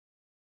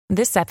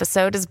This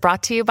episode is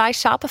brought to you by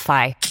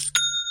Shopify.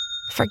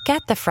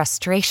 Forget the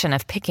frustration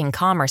of picking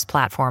commerce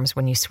platforms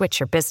when you switch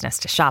your business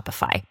to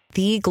Shopify,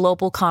 the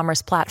global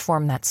commerce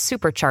platform that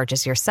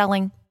supercharges your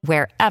selling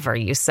wherever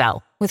you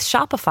sell. With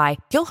Shopify,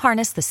 you'll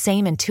harness the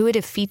same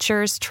intuitive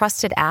features,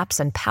 trusted apps,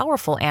 and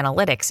powerful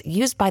analytics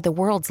used by the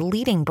world's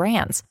leading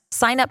brands.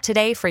 Sign up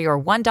today for your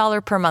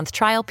 $1 per month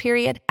trial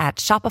period at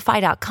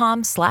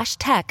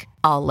shopify.com/tech,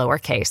 all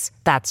lowercase.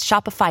 That's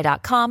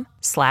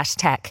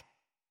shopify.com/tech.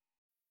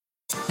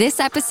 This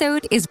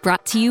episode is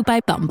brought to you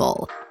by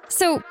Bumble.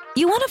 So,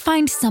 you want to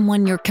find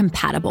someone you're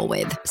compatible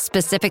with,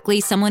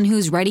 specifically someone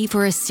who's ready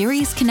for a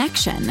serious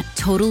connection,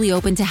 totally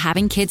open to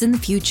having kids in the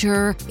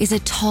future, is a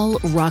tall,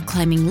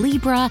 rock-climbing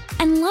Libra,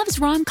 and loves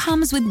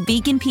rom-coms with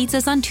vegan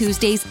pizzas on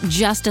Tuesdays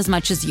just as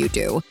much as you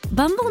do.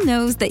 Bumble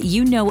knows that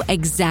you know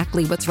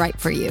exactly what's right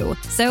for you.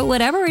 So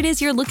whatever it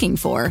is you're looking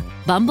for,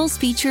 Bumble's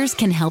features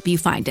can help you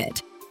find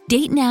it.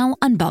 Date now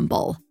on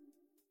Bumble.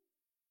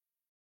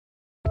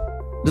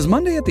 Does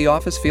Monday at the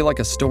office feel like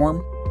a storm?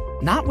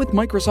 Not with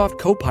Microsoft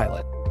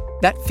Copilot.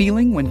 That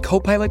feeling when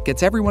Copilot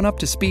gets everyone up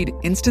to speed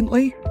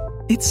instantly?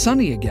 It's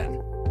sunny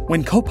again.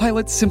 When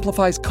Copilot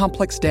simplifies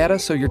complex data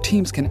so your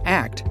teams can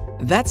act,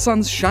 that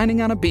sun's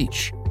shining on a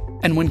beach.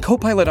 And when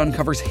Copilot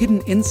uncovers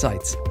hidden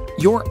insights,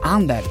 you're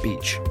on that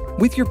beach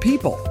with your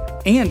people,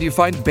 and you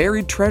find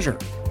buried treasure.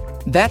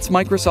 That's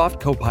Microsoft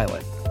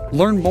Copilot.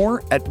 Learn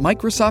more at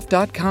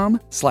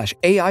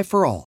Microsoft.com/AI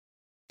for all.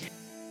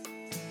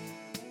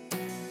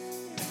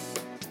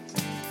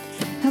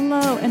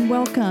 Hello and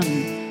welcome.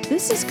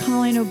 This is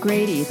Colleen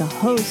O'Grady, the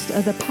host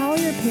of the Power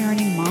Your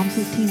Parenting Moms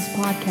with Teens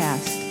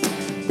podcast.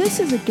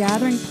 This is a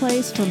gathering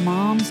place for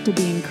moms to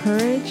be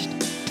encouraged,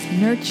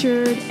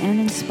 nurtured, and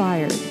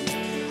inspired.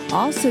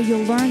 Also,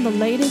 you'll learn the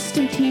latest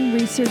in teen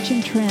research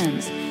and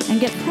trends and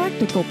get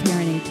practical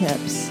parenting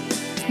tips.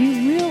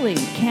 You really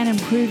can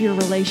improve your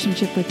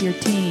relationship with your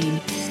teen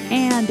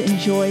and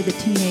enjoy the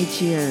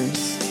teenage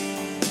years.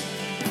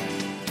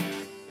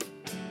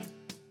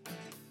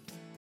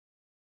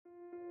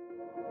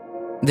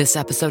 This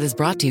episode is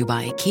brought to you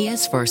by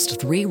Kia's first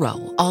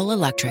 3-row,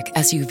 all-electric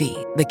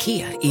SUV, the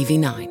Kia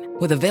EV9,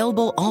 with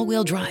available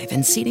all-wheel drive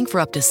and seating for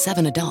up to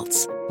 7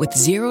 adults, with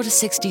 0 to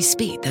 60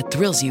 speed that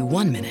thrills you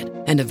 1 minute,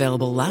 and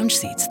available lounge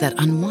seats that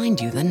unwind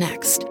you the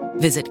next.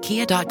 Visit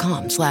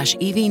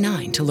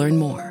kia.com/EV9 to learn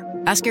more.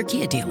 Ask your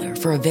Kia dealer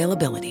for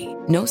availability.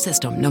 No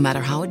system, no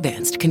matter how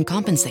advanced, can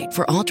compensate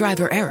for all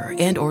driver error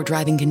and or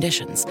driving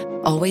conditions.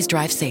 Always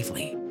drive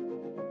safely.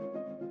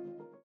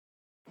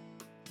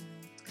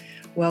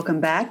 Welcome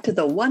back to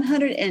the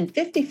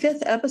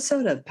 155th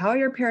episode of Power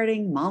Your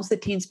Parenting Moms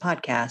with Teens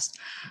podcast.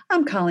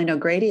 I'm Colleen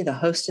O'Grady, the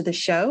host of the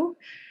show.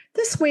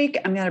 This week,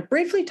 I'm going to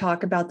briefly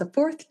talk about the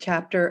 4th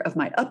chapter of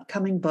my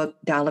upcoming book,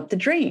 Dial Up the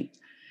Dream.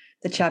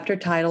 The chapter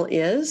title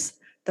is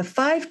The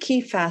 5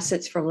 Key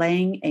Facets for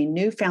Laying a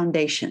New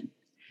Foundation.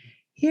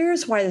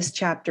 Here's why this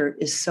chapter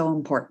is so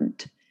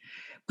important.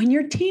 When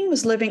your teen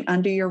was living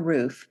under your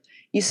roof,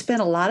 you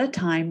spent a lot of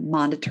time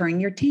monitoring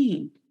your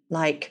teen,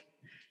 like,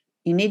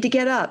 you need to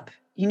get up.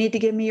 You need to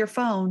give me your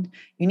phone.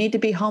 You need to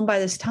be home by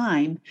this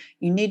time.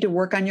 You need to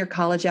work on your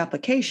college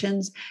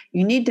applications.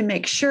 You need to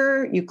make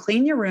sure you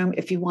clean your room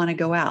if you want to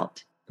go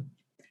out.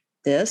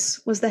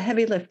 This was the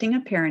heavy lifting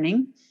of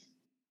parenting,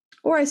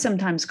 or I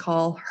sometimes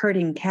call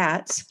herding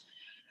cats.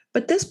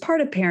 But this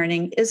part of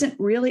parenting isn't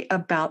really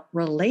about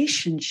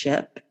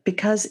relationship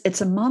because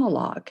it's a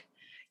monologue.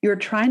 You're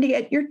trying to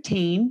get your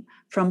teen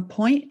from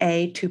point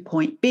A to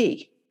point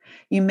B.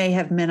 You may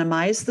have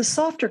minimized the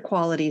softer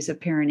qualities of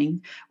parenting,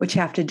 which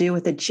have to do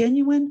with a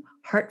genuine,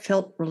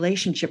 heartfelt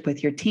relationship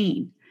with your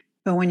teen.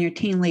 But when your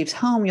teen leaves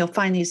home, you'll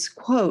find these,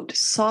 quote,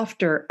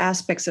 softer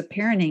aspects of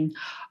parenting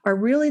are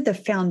really the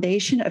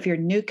foundation of your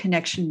new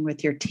connection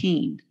with your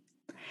teen.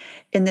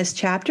 In this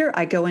chapter,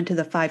 I go into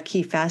the 5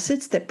 key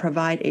facets that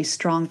provide a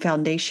strong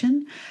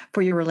foundation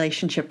for your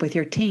relationship with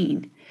your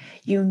teen.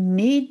 You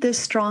need this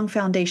strong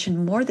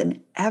foundation more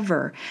than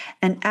ever,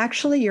 and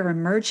actually your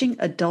emerging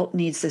adult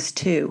needs this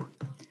too.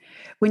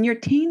 When your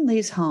teen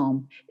leaves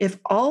home, if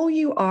all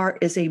you are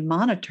is a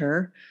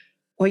monitor,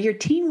 well, your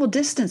teen will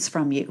distance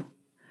from you.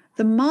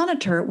 The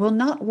monitor will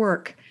not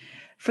work,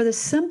 for the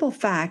simple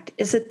fact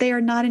is that they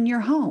are not in your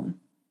home.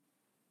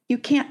 You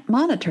can't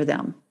monitor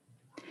them.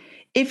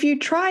 If you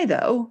try,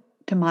 though,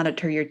 to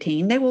monitor your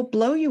teen, they will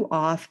blow you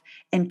off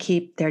and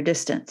keep their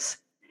distance.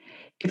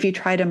 If you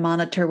try to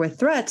monitor with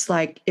threats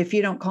like, if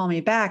you don't call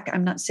me back,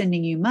 I'm not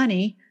sending you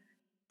money,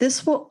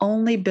 this will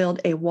only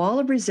build a wall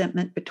of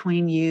resentment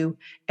between you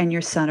and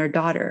your son or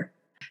daughter.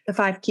 The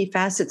 5 key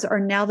facets are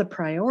now the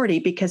priority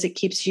because it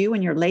keeps you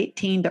and your late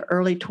teen to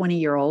early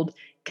 20-year-old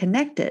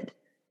connected.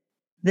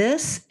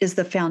 This is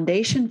the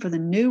foundation for the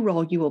new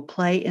role you will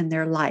play in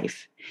their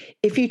life.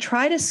 If you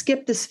try to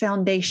skip this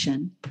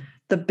foundation,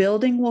 the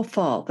building will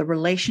fall, the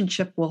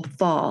relationship will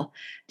fall,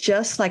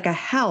 just like a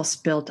house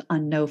built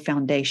on no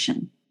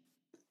foundation.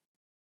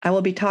 I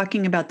will be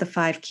talking about the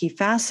 5 key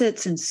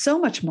facets and so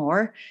much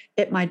more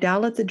at my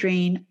Dial Up the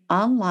Dream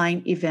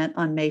online event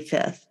on May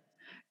 5th.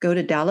 Go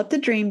to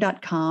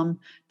dialupthedream.com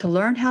to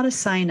learn how to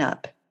sign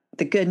up.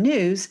 The good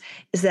news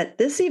is that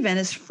this event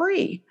is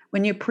free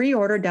when you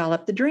pre-order Dial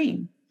Up the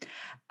Dream.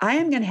 I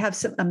am going to have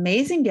some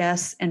amazing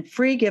guests and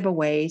free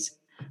giveaways.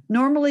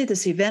 Normally,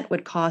 this event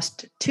would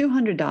cost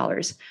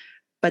 $200,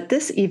 but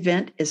this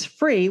event is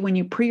free when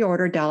you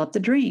pre-order Dial Up the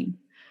Dream.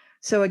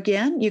 So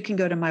again, you can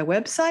go to my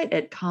website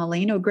at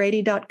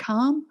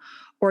ColleenO'Grady.com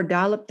or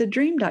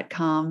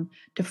dialupthedream.com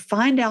to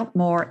find out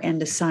more and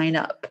to sign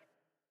up.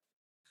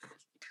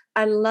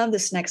 I love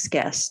this next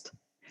guest.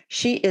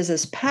 She is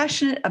as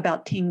passionate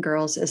about teen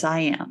girls as I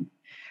am.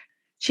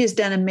 She has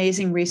done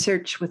amazing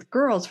research with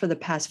girls for the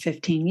past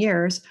 15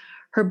 years.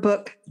 Her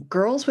book,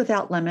 Girls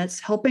Without Limits,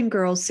 Helping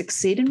Girls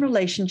Succeed in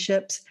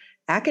Relationships,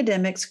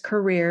 Academics,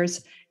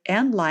 Careers,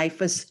 and Life,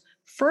 was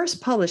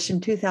first published in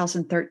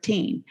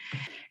 2013.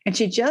 And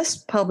she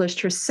just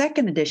published her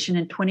second edition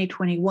in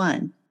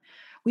 2021.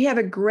 We have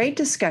a great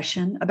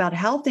discussion about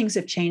how things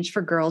have changed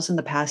for girls in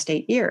the past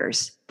 8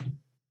 years.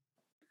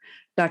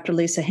 Dr.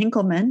 Lisa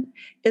Hinkleman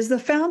is the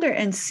founder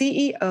and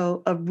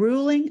CEO of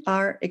Ruling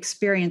Our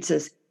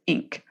Experiences,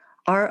 Inc.,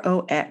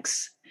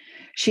 ROX.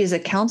 She is a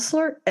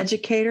counselor,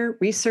 educator,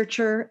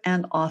 researcher,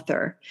 and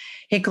author.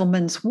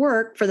 Hinkleman's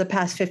work for the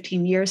past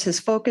 15 years has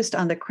focused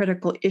on the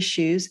critical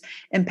issues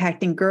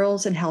impacting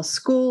girls and how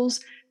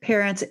schools,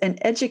 parents, and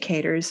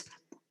educators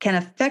can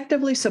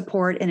effectively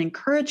support and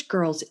encourage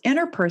girls'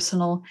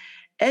 interpersonal,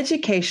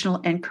 educational,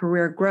 and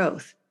career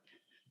growth.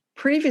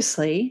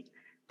 Previously,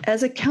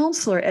 as a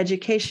counselor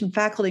education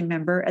faculty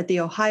member at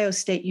The Ohio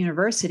State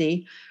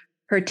University,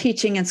 her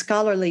teaching and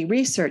scholarly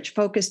research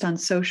focused on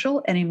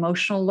social and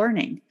emotional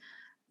learning,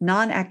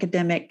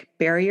 non-academic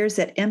barriers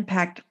that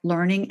impact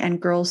learning,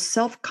 and girls'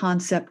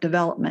 self-concept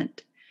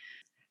development.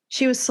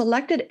 She was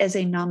selected as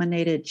a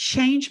nominated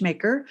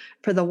Changemaker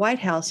for the White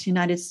House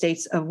United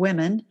States of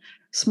Women,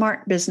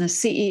 Smart Business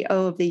CEO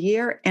of the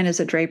Year, and is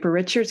a Draper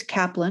Richards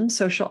Kaplan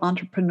Social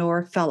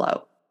Entrepreneur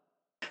Fellow.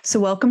 So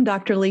welcome,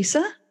 Dr.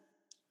 Lisa.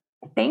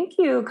 Thank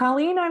you,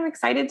 Colleen. I'm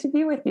excited to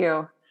be with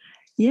you.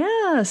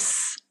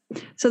 Yes.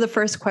 So the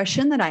first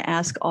question that I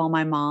ask all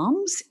my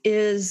moms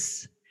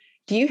is,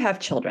 do you have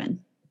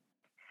children?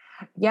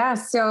 Yeah,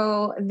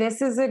 so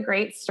this is a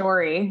great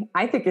story.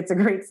 I think it's a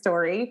great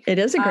story. It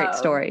is a great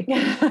story.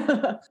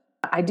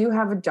 I do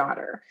have a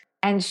daughter,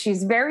 and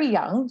she's very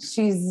young.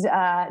 She's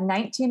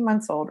 19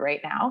 months old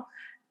right now.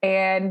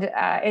 And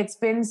it's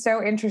been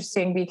so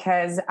interesting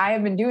because I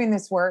have been doing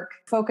this work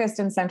focused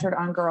and centered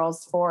on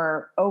girls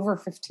for over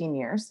 15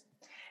 years.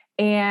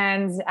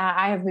 And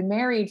I have been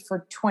married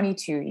for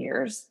 22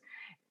 years.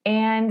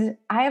 And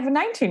I have a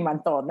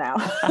 19-month-old now.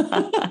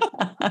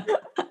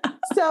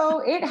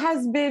 So it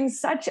has been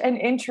such an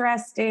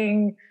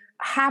interesting,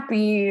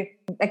 happy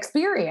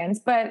experience,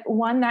 but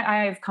one that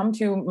I've come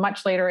to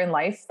much later in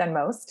life than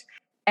most.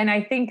 And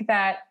I think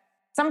that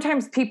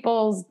sometimes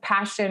people's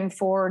passion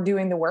for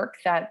doing the work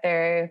that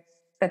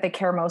they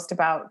care most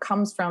about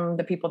comes from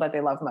the people that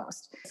they love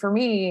most. For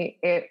me,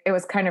 it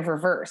was kind of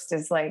reversed.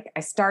 It's like I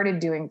started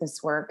doing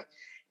this work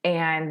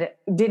and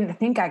didn't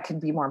think I could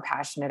be more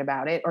passionate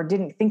about it, or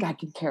didn't think I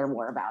could care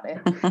more about it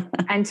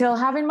until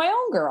having my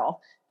own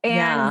girl.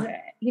 And,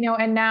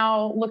 and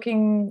now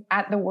looking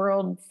at the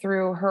world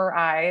through her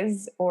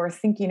eyes, or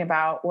thinking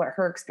about what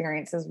her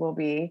experiences will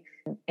be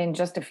in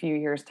just a few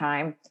years'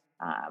 time,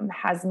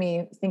 has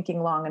me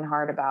thinking long and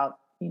hard about,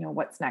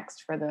 what's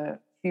next for the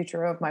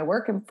future of my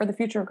work and for the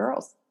future of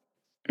girls.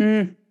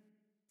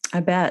 I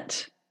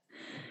bet.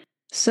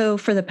 So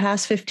for the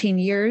past 15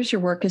 years,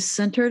 your work is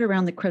centered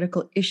around the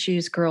critical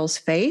issues girls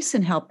face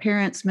and how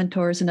parents,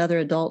 mentors, and other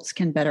adults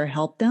can better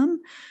help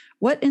them.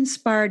 What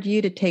inspired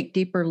you to take a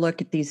deeper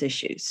look at these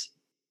issues?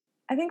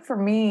 I think for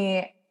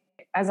me,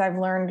 as I've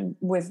learned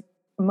with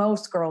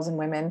most girls and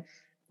women,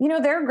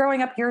 their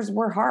growing up years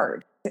were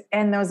hard.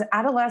 And those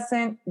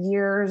adolescent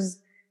years,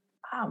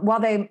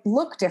 while they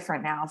look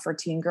different now for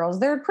teen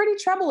girls, they're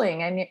pretty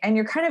troubling. And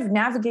you're kind of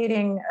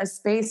navigating a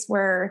space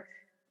where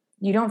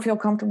you don't feel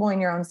comfortable in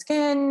your own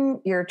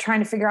skin. You're trying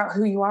to figure out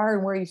who you are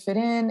and where you fit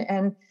in.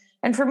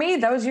 And for me,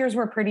 those years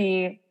were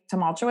pretty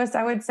tumultuous,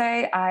 I would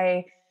say.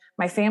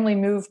 My family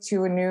moved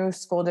to a new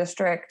school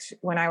district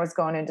when I was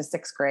going into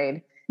 6th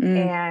grade.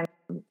 And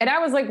I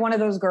was like one of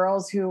those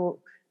girls who,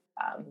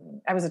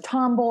 I was a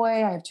tomboy.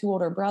 I have 2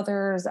 older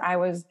brothers. I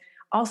was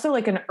also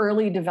like an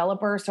early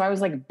developer. So I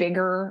was like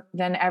bigger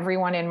than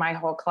everyone in my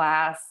whole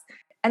class.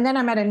 And then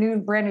I'm at a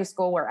brand new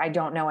school where I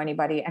don't know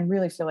anybody and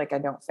really feel like I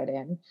don't fit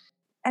in.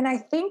 And I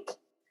think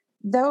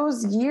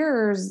those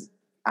years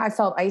I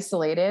felt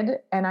isolated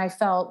and I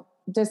felt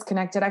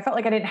disconnected. I felt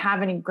like I didn't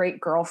have any great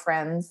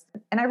girlfriends.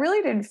 And I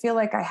really didn't feel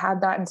like I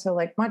had that until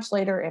like much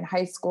later in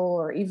high school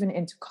or even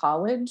into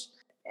college.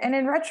 And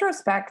in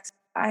retrospect,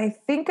 I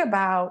think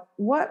about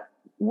what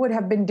would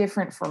have been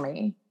different for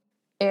me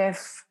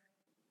if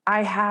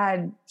I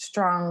had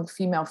strong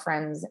female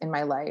friends in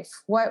my life.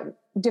 What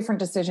different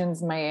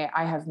decisions may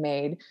I have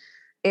made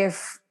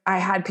if I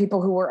had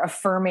people who were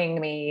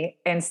affirming me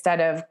instead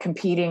of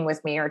competing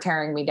with me or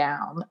tearing me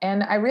down?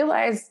 And I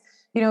realized,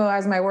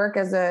 as my work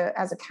as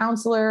a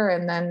counselor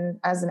and then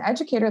as an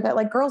educator, that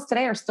like girls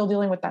today are still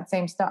dealing with that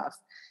same stuff.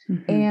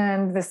 Mm-hmm.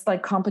 And this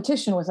like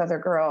competition with other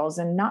girls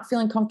and not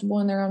feeling comfortable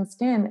in their own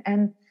skin.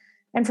 And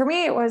for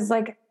me, it was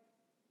like,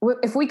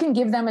 if we can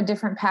give them a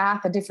different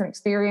path, a different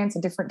experience,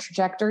 a different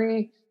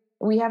trajectory,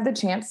 we have the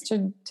chance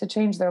to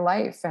change their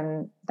life.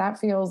 And that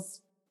feels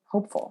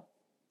hopeful.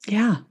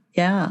 Yeah,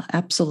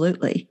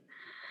 absolutely.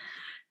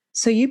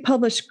 So you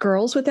published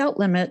Girls Without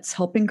Limits,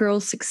 Helping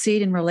Girls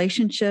Succeed in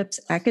Relationships,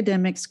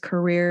 Academics,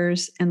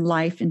 Careers, and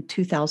Life in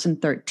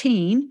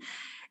 2013.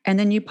 And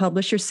then you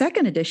published your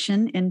second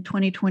edition in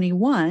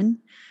 2021.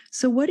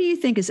 So what do you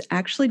think is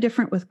actually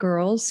different with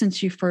girls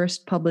since you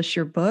first published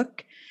your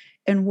book?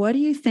 And what do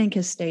you think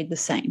has stayed the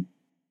same?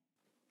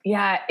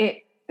 Yeah,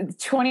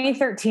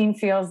 2013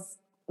 feels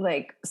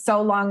like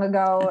so long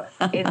ago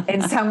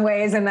in some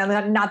ways, and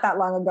then not that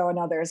long ago in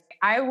others.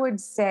 I would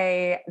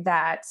say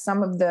that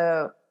some of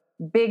the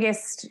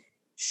biggest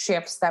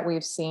shifts that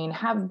we've seen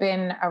have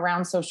been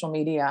around social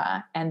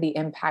media and the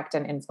impact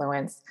and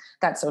influence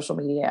that social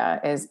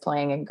media is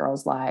playing in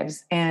girls'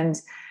 lives. And,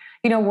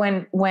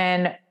 when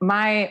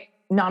my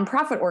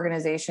nonprofit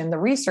organization, the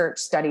research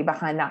study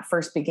behind that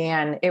first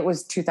began, it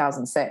was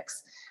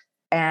 2006.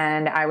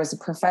 And I was a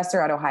professor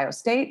at Ohio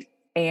State,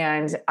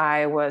 and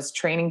I was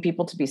training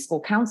people to be school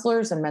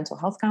counselors and mental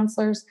health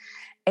counselors,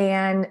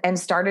 and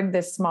started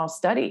this small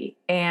study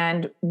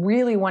and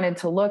really wanted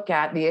to look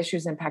at the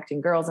issues impacting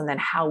girls and then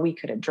how we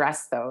could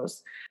address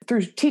those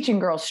through teaching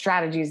girls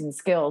strategies and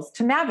skills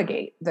to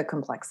navigate the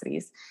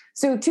complexities.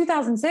 So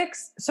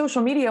 2006,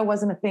 social media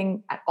wasn't a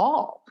thing at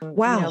all.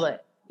 Wow.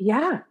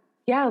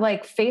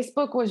 Like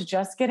Facebook was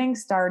just getting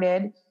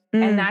started.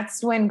 And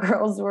that's when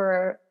girls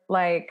were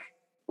like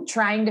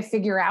trying to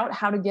figure out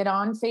how to get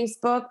on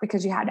Facebook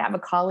because you had to have a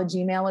college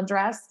email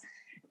address.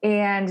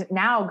 And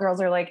now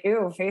girls are like,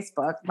 ew,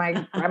 Facebook,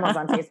 my grandma's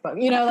on Facebook,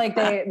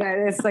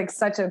 it's like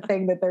such a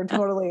thing that they're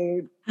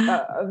totally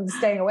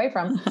staying away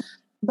from.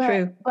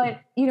 But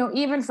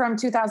even from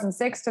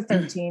 2006 to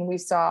 13, we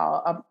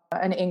saw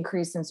an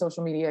increase in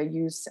social media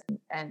use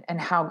and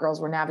how girls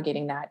were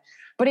navigating that.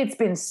 But it's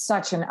been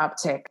such an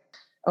uptick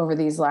over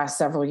these last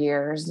several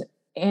years,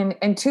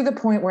 and to the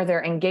point where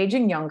they're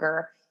engaging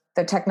younger,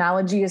 the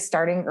technology is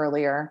starting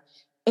earlier,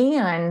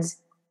 and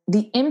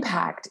the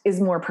impact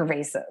is more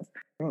pervasive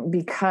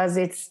because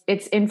it's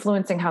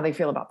influencing how they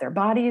feel about their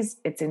bodies.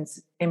 It's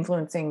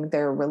influencing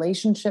their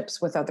relationships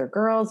with other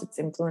girls. It's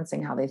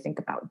influencing how they think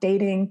about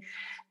dating.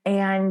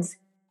 And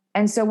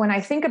so when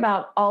I think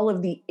about all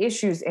of the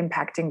issues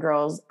impacting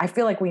girls, I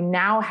feel like we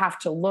now have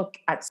to look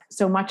at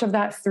so much of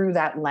that through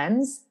that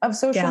lens of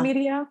social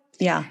media.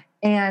 Yeah.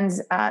 And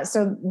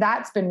so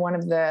that's been one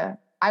of the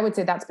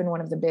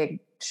big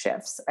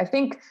shifts. I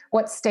think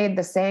what stayed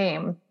the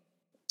same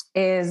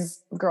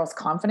is girls'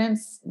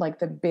 confidence, like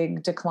the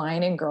big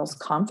decline in girls'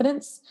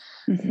 confidence.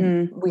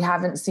 Mm-hmm. We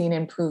haven't seen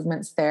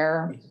improvements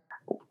there.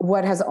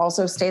 What has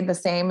also stayed the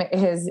same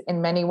is,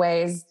 in many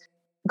ways,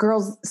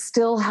 girls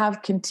still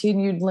have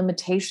continued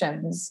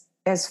limitations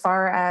as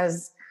far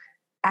as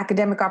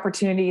academic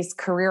opportunities,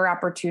 career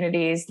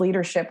opportunities,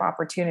 leadership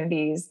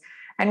opportunities.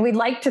 And we'd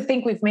like to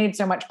think we've made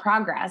so much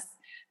progress.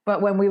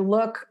 But when we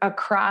look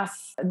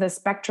across the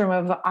spectrum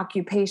of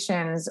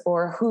occupations,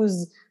 or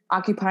who's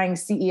occupying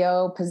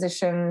CEO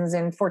positions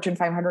in Fortune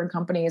 500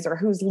 companies, or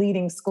who's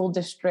leading school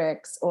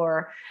districts,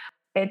 or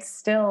it's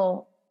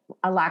still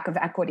a lack of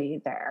equity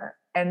there.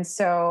 And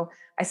so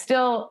I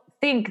still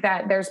think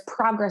that there's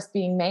progress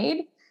being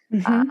made.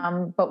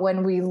 Mm-hmm. But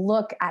when we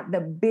look at the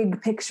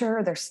big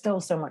picture, there's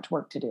still so much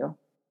work to do.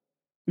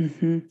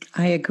 Mm-hmm.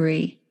 I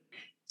agree.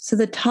 So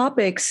the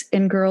topics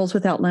in Girls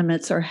Without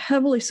Limits are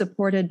heavily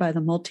supported by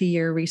the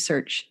multi-year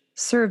research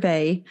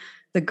survey,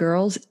 the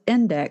Girls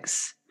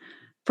Index,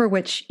 for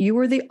which you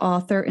were the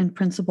author and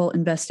principal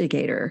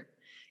investigator.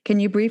 Can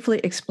you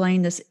briefly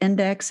explain this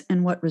index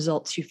and what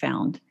results you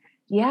found?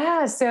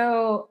 Yeah.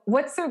 So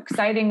what's so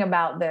exciting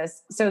about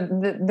this? So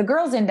the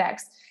Girls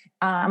Index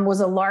was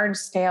a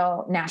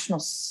large-scale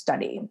national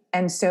study.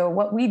 And so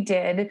what we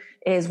did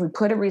is we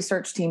put a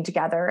research team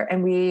together,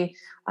 and we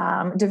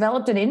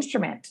developed an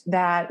instrument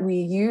that we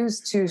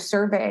use to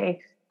survey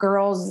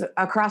girls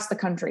across the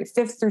country,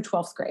 5th through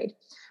 12th grade.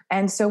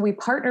 And so we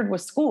partnered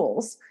with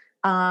schools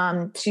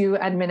to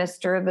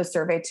administer the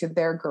survey to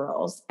their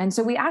girls. And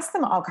so we asked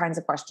them all kinds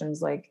of questions,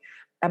 like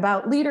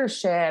about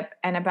leadership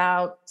and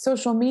about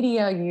social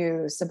media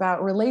use,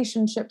 about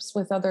relationships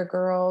with other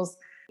girls.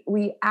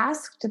 We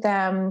asked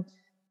them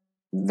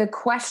the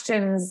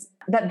questions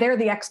that they're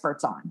the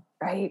experts on,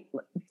 right?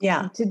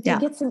 Yeah. To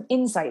get some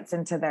insights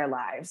into their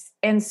lives.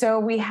 And so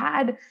we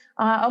had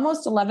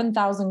almost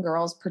 11,000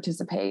 girls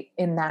participate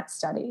in that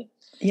study.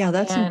 Yeah,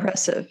 that's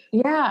impressive.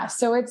 Yeah.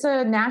 So it's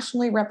a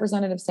nationally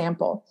representative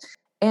sample.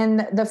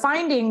 And the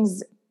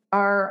findings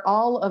are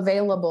all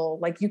available.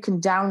 Like, you can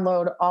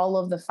download all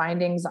of the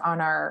findings on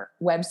our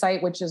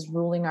website, which is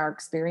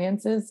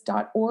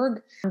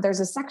rulingourexperiences.org. There's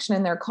a section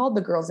in there called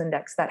the Girls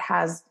Index that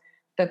has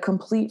the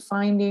complete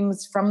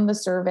findings from the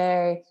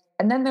survey.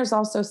 And then there's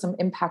also some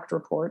impact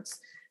reports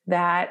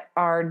that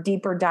are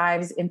deeper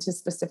dives into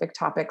specific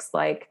topics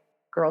like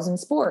girls in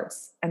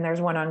sports. And there's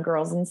one on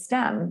girls in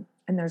STEM,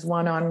 and there's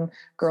one on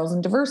girls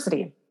in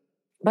diversity.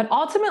 But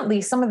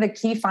ultimately, some of the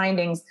key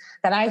findings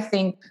that I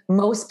think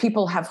most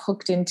people have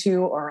hooked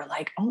into or are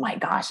like, oh my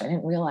gosh, I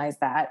didn't realize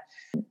that.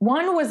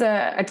 One was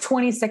a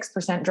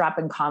 26% drop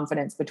in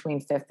confidence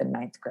between 5th and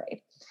 9th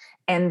grade,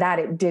 and that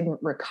it didn't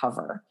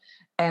recover.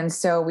 And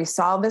so we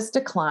saw this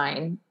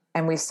decline,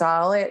 and we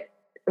saw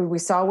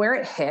where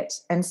it hit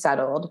and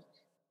settled,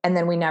 and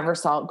then we never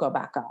saw it go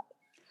back up.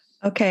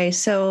 Okay,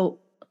 so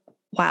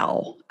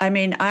wow. I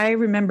mean, I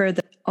remember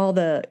all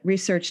the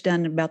research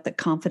done about the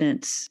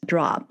confidence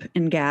drop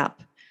and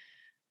gap,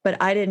 but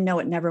I didn't know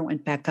it never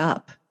went back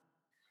up.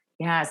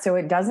 Yeah, so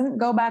it doesn't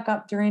go back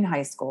up during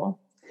high school.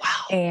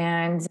 Wow.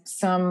 And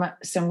some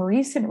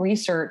recent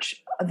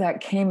research that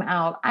came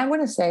out, I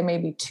want to say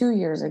maybe 2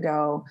 years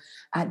ago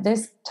at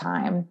this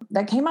time,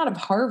 that came out of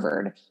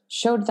Harvard,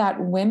 showed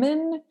that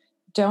women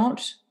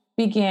don't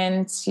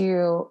begin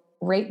to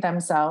rate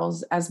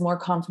themselves as more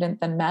confident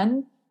than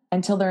men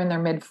until they're in their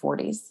mid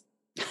 40s.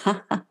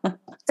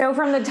 So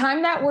from the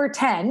time that we're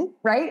 10,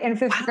 right, in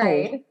 5th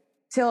grade,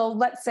 till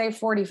let's say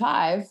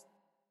 45,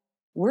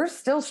 we're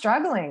still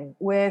struggling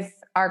with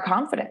our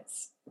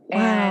confidence. Wow.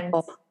 And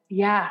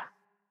yeah,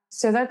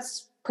 so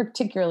that's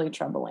particularly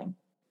troubling.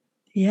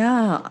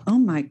 Yeah. Oh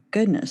my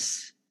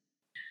goodness.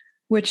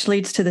 Which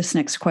leads to this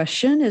next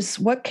question is,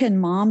 what can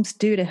moms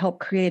do to help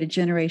create a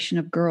generation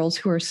of girls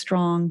who are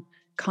strong,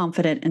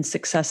 confident, and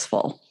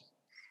successful?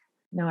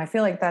 No, I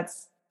feel like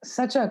that's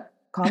such a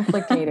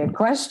complicated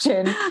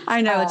question.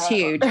 I know it's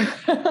huge,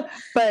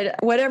 but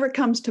whatever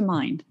comes to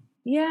mind.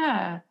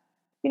 Yeah.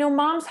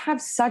 Moms have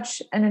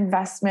such an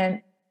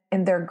investment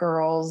in their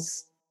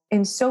girls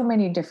in so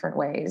many different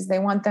ways. They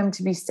want them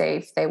to be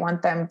safe. They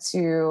want them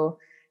to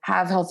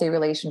have healthy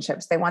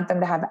relationships. They want them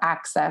to have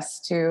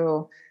access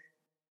to,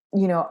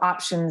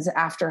 options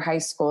after high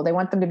school. They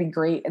want them to be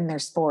great in their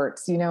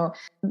sports.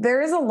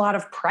 There is a lot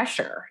of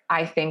pressure,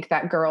 I think,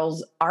 that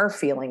girls are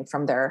feeling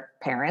from their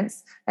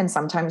parents and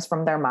sometimes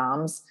from their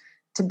moms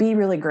to be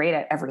really great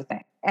at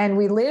everything. And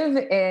we live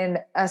in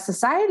a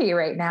society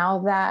right now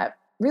that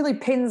really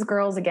pins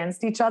girls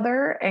against each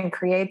other and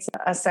creates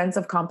a sense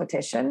of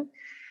competition.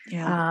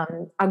 Yeah.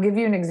 I'll give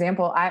you an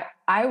example.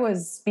 I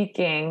was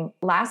speaking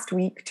last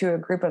week to a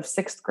group of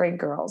 6th grade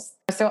girls.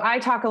 So I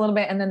talk a little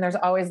bit, and then there's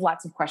always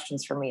lots of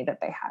questions for me that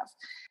they have.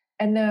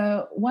 And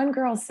the one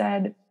girl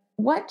said,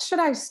 what should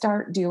I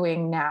start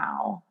doing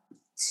now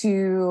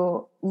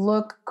to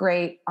look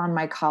great on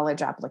my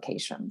college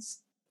applications?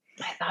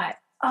 I thought,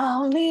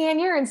 oh man,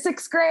 you're in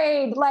 6th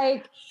grade.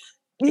 Like,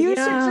 you should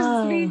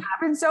just be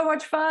having so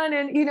much fun.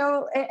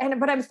 And,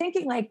 but I'm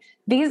thinking like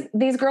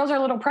these girls are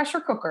little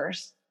pressure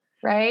cookers.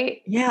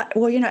 Right? Yeah.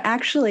 Well,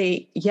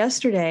 actually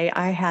yesterday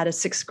I had a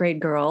 6th grade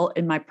girl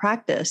in my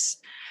practice,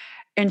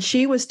 and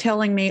she was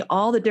telling me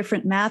all the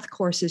different math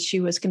courses she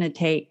was going to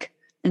take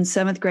in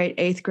 7th grade,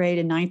 8th grade,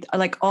 and 9th,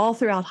 like all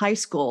throughout high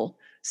school,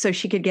 so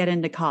she could get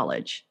into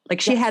college.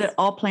 Like she had it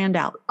all planned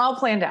out. All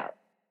planned out.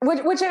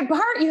 Which in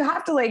part you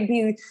have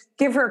to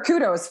give her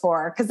kudos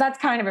for, because that's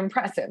kind of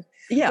impressive.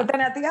 Yeah. But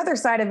then at the other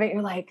side of it,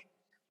 you're like,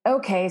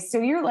 okay, so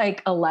you're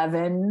like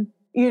 11,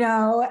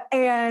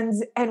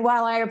 and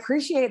while I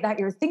appreciate that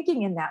you're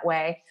thinking in that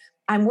way,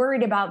 I'm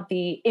worried about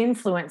the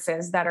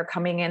influences that are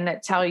coming in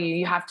that tell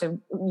you have to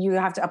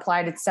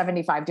apply to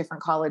 75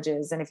 different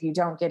colleges. And if you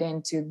don't get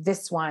into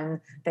this one,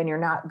 then you're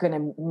not going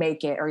to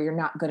make it, or you're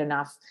not good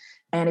enough.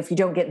 And if you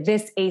don't get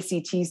this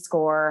ACT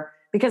score,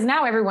 because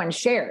now everyone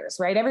shares,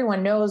 right?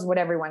 Everyone knows what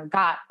everyone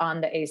got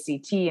on the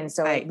ACT. And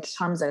so It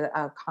becomes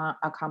a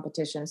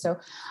competition. So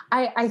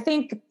I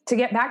think, to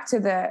get back to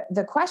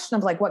the question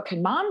of like, what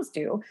can moms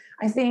do?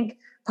 I think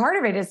part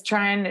of it is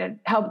trying to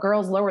help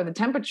girls lower the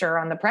temperature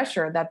on the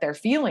pressure that they're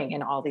feeling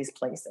in all these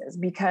places,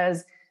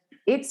 because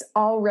it's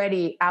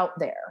already out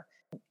there.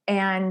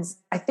 And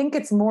I think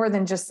it's more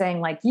than just saying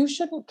like, you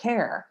shouldn't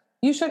care.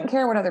 You shouldn't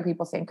care what other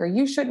people think, or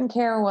you shouldn't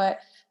care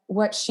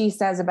what she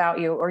says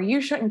about you, or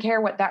you shouldn't care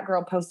what that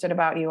girl posted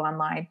about you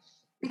online,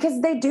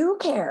 because they do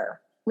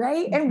care,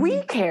 right? Mm-hmm. And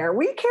we care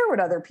what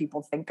other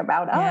people think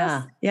about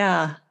us.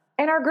 Yeah.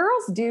 And our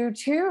girls do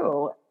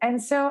too.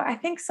 And so I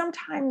think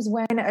sometimes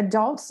when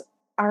adults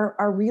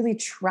are really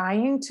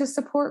trying to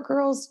support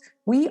girls,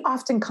 we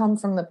often come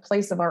from the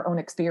place of our own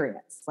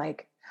experience.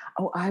 Like,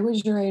 oh, I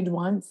was your age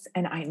once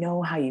and I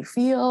know how you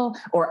feel,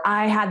 or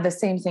I had the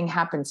same thing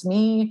happen to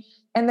me.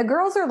 And the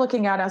girls are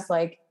looking at us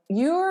like,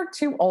 you're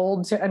too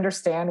old to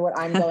understand what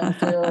I'm going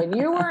through. And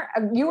you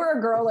were a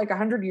girl like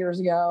 100 years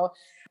ago.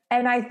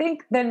 And I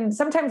think then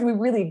sometimes we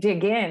really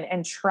dig in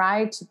and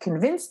try to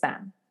convince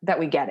them that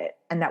we get it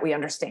and that we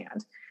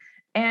understand.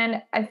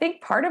 And I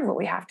think part of what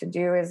we have to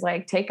do is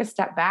like take a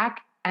step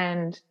back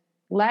and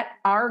let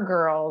our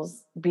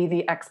girls be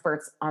the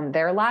experts on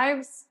their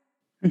lives,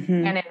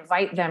 mm-hmm. and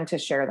invite them to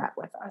share that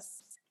with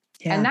us.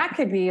 Yeah. And that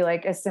could be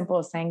like as simple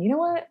as saying, you know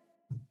what?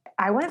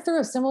 I went through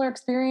a similar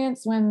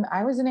experience when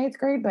I was in 8th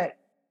grade, but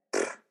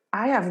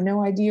I have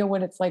no idea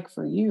what it's like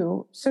for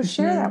you. So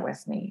share that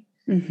with me.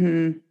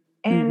 Mm-hmm.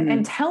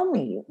 and tell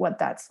me what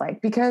that's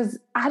like, because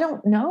I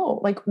don't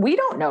know. Like, we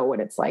don't know what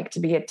it's like to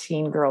be a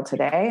teen girl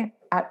today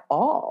at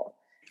all.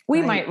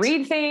 We might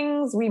read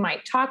things, we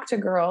might talk to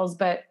girls,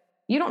 but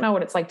you don't know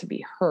what it's like to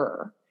be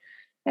her.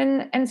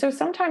 And so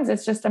sometimes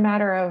it's just a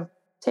matter of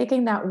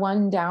taking that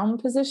one down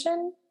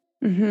position,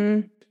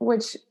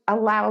 which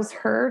allows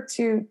her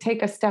to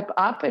take a step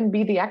up and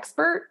be the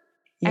expert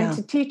and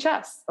to teach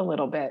us a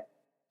little bit.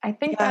 I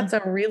think that's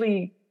a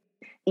really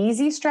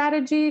easy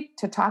strategy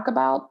to talk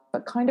about,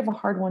 but kind of a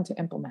hard one to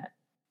implement.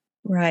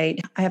 Right.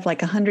 I have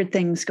like 100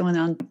 things going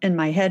on in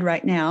my head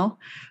right now.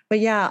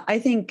 But yeah, I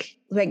think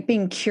like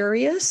being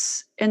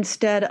curious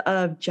instead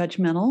of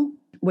judgmental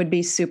would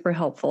be super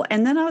helpful.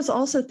 And then I was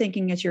also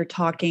thinking as you're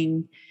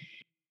talking,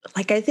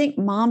 like, I think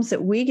moms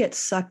that we get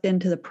sucked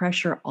into the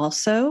pressure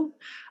also.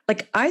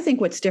 Like, I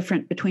think what's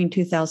different between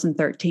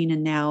 2013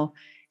 and now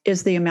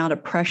is the amount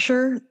of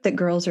pressure that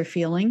girls are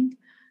feeling.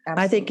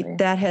 Absolutely. I think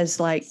that has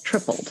like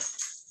tripled.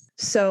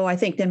 So I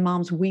think then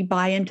moms, we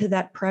buy into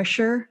that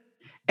pressure.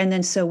 And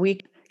then so we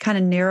kind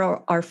of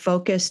narrow our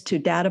focus to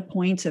data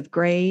points of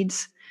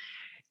grades.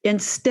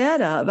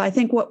 Instead of, I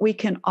think what we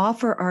can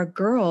offer our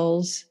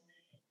girls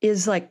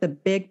is like the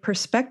big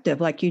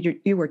perspective, like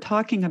you were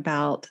talking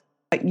about.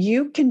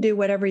 You can do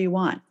whatever you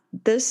want.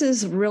 This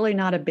is really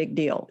not a big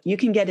deal. You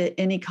can get at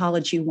any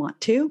college you want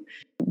to.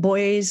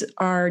 Boys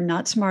are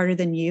not smarter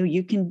than you.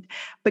 You can,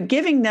 but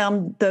giving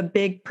them the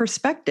big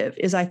perspective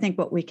is, I think,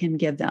 what we can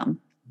give them.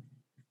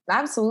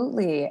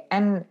 Absolutely.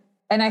 And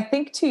I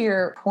think to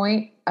your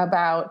point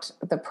about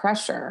the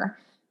pressure,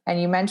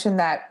 and you mentioned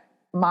that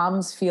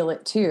moms feel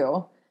it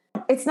too.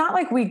 It's not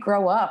like we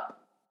grow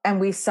up and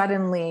we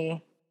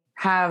suddenly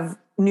have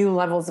new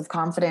levels of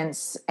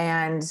confidence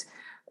and,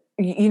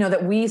 you know,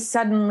 that we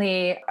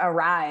suddenly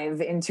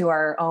arrive into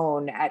our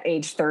own at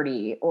age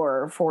 30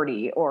 or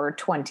 40 or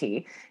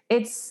 20.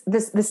 It's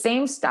the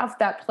same stuff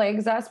that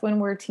plagues us when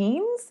we're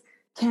teens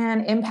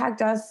can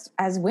impact us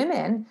as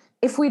women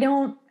if we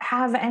don't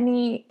have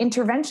any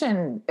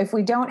intervention, if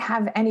we don't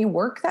have any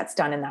work that's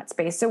done in that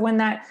space. So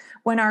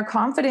when our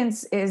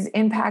confidence is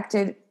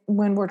impacted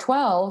when we're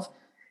 12,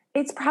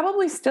 it's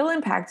probably still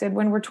impacted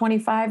when we're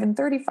 25 and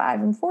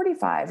 35 and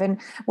 45.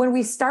 And when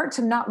we start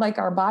to not like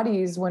our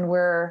bodies when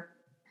we're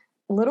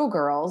little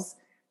girls,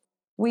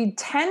 we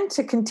tend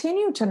to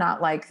continue to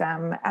not like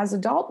them as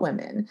adult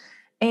women.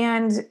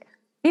 And,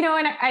 you know,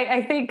 and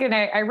I think, and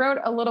I wrote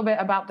a little bit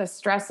about the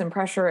stress and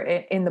pressure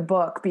in the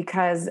book,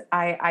 because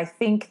I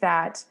think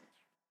that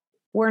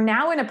we're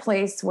now in a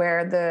place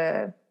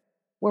where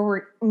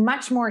we're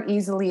much more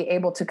easily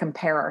able to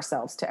compare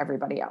ourselves to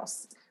everybody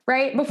else.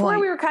 Right? Before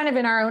we were kind of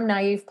in our own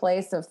naive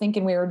place of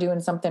thinking we were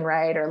doing something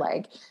right, or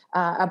like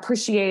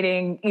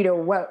appreciating, you know,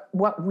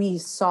 what we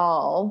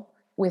saw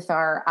with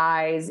our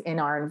eyes in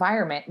our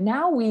environment.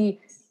 Now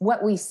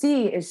what we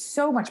see is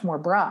so much more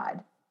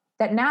broad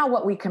that now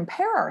what we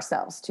compare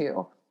ourselves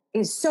to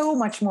is so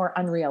much more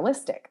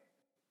unrealistic.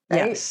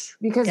 Right? Yes.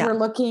 Because we're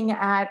looking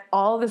at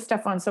all the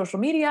stuff on social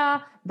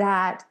media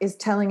that is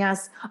telling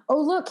us, oh,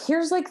 look,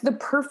 here's like the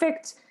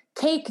perfect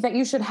cake that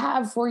you should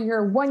have for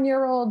your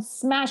 1-year-old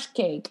smash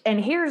cake.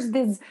 And here's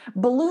these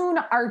balloon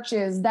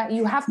arches that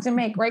you have to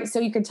make, right?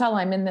 So you could tell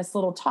I'm in this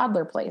little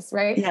toddler place,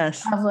 right?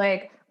 Yes. Of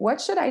like, what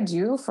should I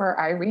do for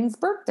Irene's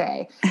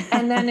birthday?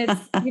 And then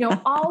it's, you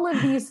know, all of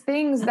these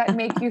things that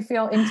make you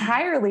feel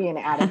entirely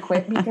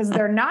inadequate because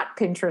they're not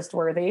Pinterest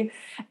worthy.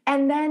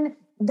 And then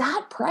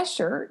that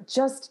pressure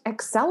just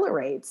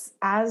accelerates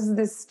as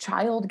this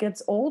child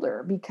gets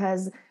older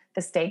because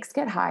the stakes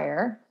get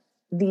higher.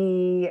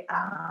 The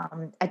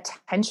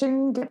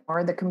attention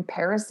or the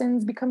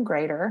comparisons become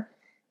greater,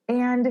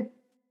 and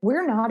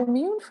we're not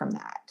immune from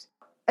that.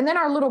 And then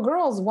our little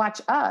girls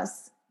watch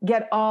us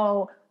get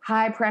all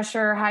high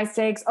pressure, high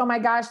stakes. Oh my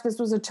gosh, this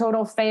was a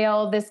total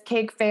fail. This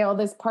cake fail,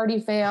 this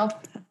party fail.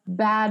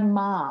 Bad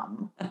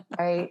mom,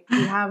 right?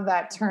 You have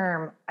that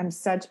term.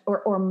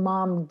 Or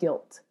mom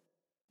guilt.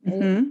 Right?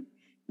 Mm-hmm.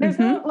 There's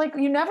no, like,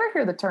 you never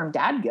hear the term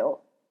dad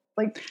guilt.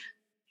 Like,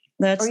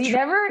 that's you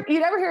never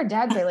hear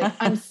dad say, like,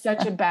 I'm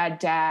such a bad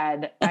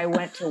dad. I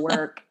went to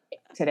work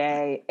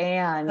today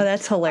and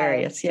that's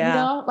hilarious. Yeah. You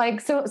know,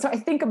 like, so I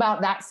think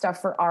about that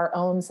stuff for our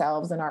own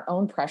selves and our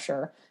own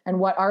pressure and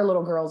what our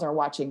little girls are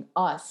watching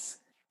us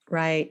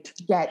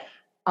get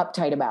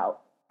uptight about.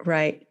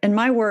 Right. And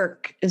my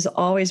work has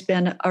always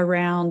been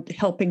around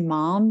helping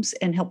moms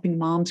and helping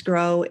moms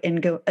grow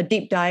and go a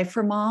deep dive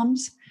for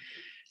moms.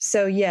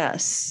 So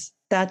yes,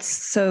 that's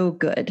so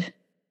good.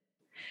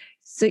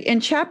 So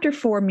in chapter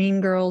 4, Mean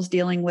Girls,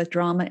 Dealing with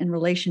Drama in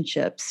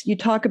Relationships, you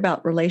talk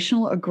about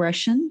relational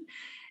aggression.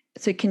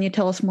 So can you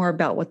tell us more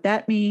about what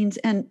that means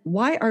and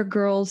why are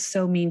girls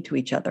so mean to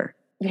each other?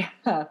 Yeah.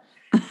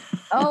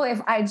 Oh,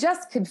 if I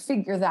just could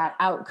figure that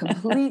out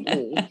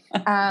completely.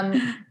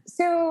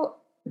 So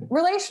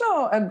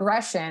relational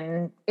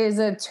aggression is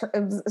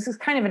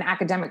kind of an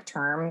academic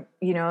term,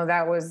 you know,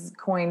 that was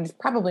coined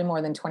probably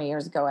more than 20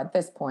 years ago at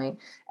this point.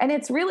 And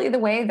it's really the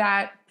way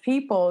that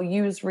people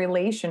use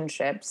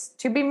relationships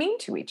to be mean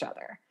to each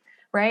other.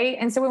 right?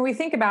 And so when we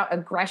think about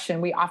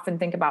aggression, we often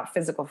think about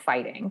physical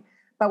fighting.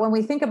 But when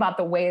we think about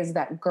the ways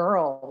that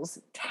girls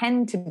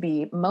tend to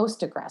be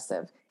most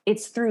aggressive,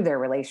 it's through their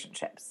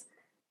relationships.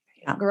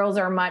 Yeah. Girls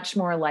are much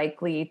more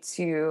likely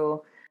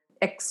to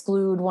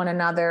exclude one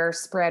another,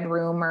 spread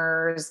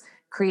rumors,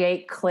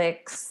 create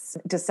cliques,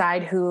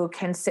 decide who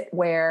can sit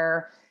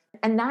where.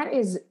 And that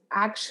is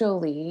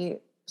actually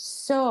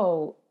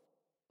so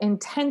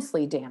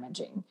intensely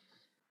damaging.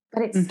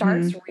 But it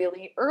starts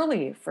really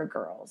early for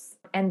girls.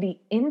 And the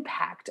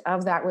impact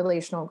of that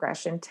relational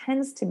aggression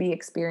tends to be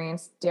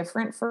experienced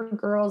different for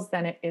girls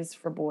than it is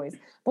for boys.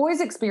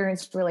 Boys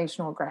experience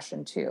relational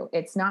aggression too.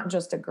 It's not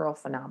just a girl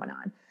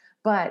phenomenon,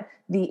 but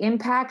the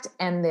impact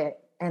and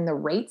the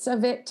rates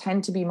of it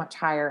tend to be much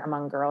higher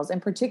among girls, and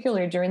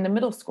particularly during the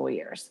middle school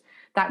years.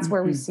 That's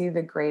where we see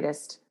the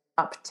greatest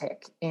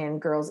uptick in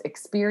girls'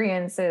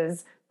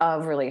 experiences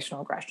of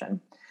relational aggression.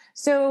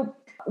 So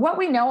what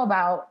we know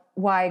about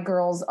why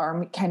girls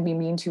can be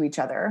mean to each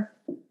other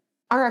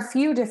are a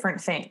few different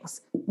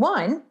things.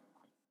 One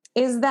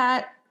is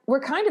that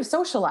we're kind of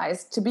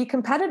socialized to be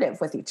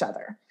competitive with each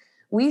other.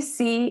 We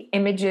see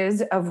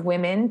images of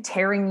women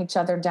tearing each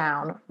other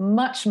down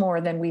much more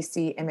than we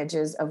see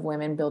images of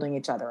women building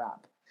each other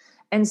up.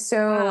 And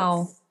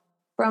so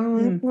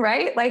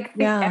right? Like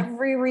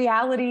every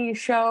reality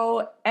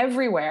show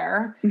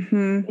everywhere,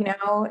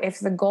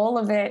 if the goal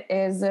of it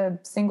is a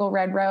single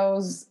red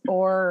rose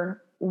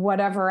or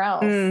whatever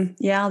else.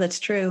 Yeah, that's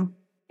true.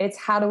 It's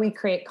how do we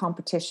create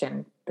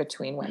competition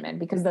between women?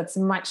 Because that's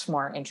much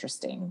more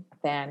interesting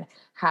than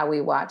how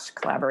we watch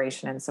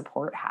collaboration and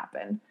support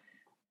happen.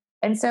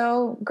 And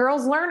so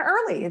girls learn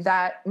early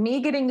that me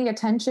getting the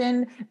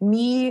attention,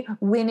 me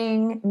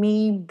winning,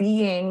 me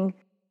being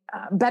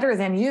better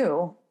than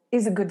you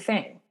is a good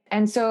thing.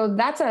 And so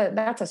that's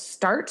a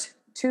start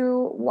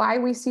to why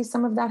we see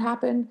some of that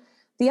happen.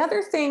 The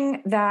other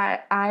thing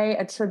that I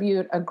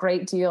attribute a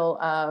great deal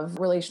of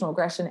relational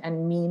aggression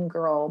and mean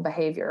girl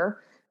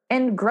behavior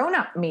and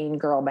grown-up mean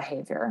girl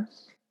behavior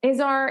is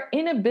our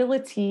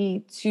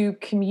inability to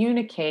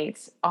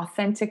communicate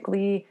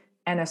authentically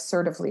and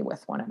assertively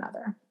with one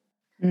another.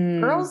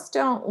 Girls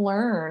don't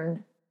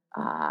learn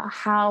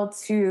how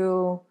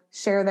to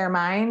share their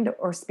mind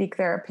or speak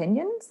their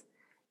opinions.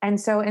 And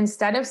so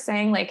instead of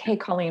saying like, hey,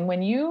 Colleen,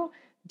 when you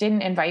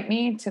didn't invite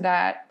me to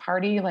that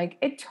party, like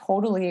it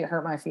totally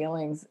hurt my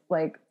feelings.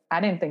 Like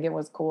I didn't think it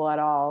was cool at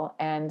all.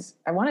 And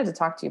I wanted to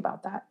talk to you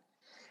about that.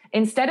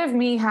 Instead of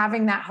me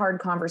having that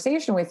hard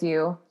conversation with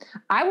you,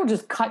 I will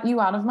just cut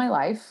you out of my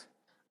life.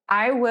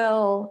 I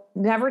will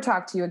never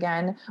talk to you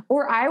again,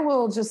 or I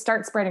will just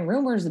start spreading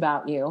rumors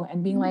about you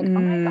and being like, oh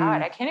my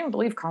God, I can't even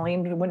believe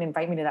Colleen wouldn't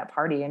invite me to that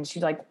party. And she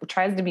like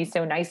tries to be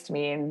so nice to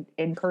me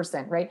in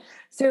person. Right.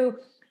 So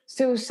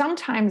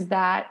sometimes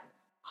that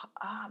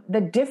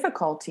the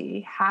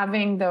difficulty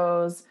having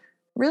those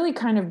really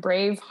kind of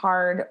brave,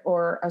 hard,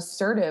 or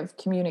assertive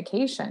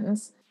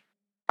communications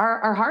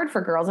are hard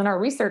for girls. And our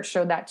research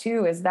showed that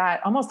too, is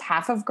that almost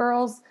half of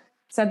girls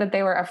said that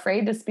they were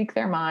afraid to speak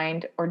their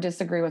mind or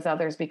disagree with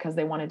others because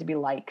they wanted to be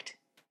liked.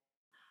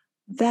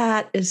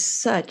 That is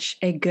such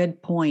a good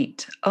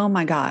point. Oh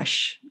my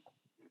gosh.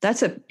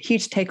 That's a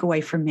huge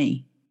takeaway for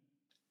me.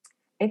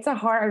 It's a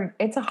hard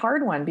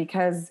one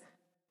because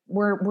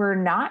we're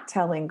not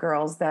telling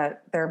girls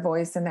that their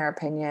voice and their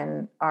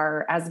opinion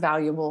are as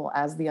valuable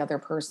as the other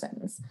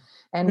person's.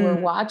 And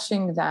we're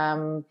watching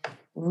them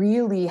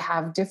really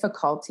have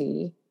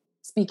difficulty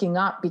speaking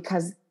up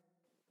because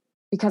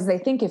they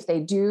think if they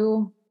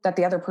do, that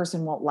the other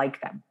person won't like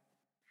them.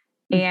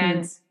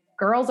 And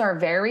girls are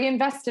very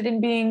invested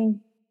in being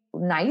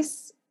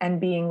nice and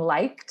being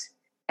liked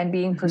and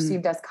being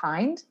perceived as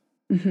kind,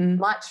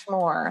 much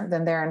more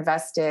than they're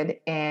invested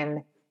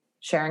in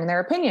sharing their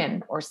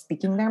opinion or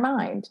speaking their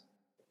mind.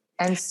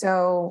 And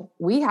so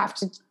we have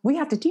to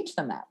teach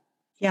them that.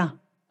 Yeah.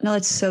 No,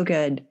 it's so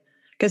good.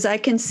 Because I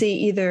can see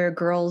either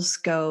girls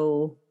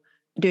do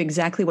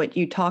exactly what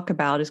you talk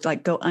about, is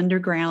like go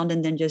underground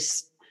and then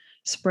just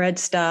spread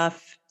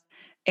stuff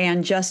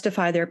and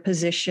justify their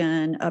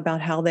position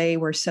about how they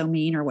were so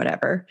mean or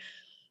whatever.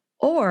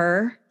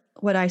 Or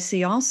what I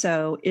see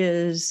also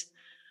is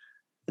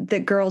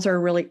that girls are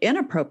really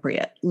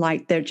inappropriate.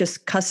 Like they're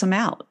just cuss them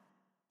out,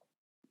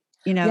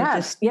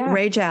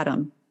 rage at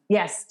them.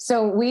 Yes.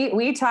 So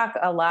we talk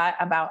a lot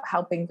about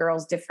helping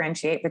girls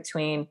differentiate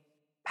between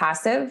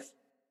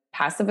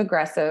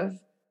passive-aggressive,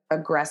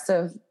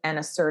 aggressive, and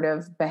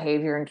assertive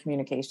behavior and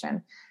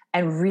communication,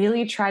 and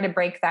really try to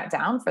break that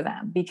down for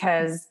them.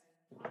 Because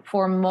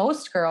for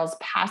most girls,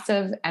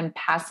 passive and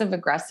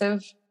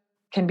passive-aggressive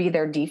can be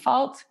their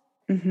default.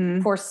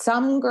 For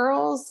some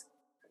girls,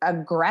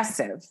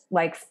 aggressive,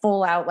 like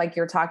full out, like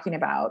you're talking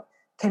about,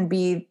 can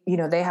be,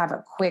 they have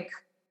a quick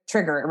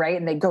trigger, right?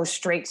 And they go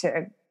straight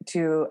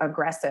to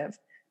aggressive.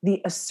 The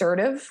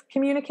assertive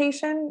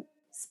communication,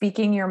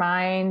 speaking your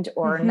mind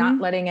or not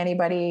letting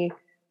anybody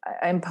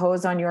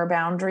impose on your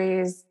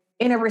boundaries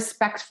in a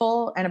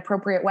respectful and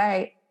appropriate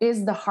way,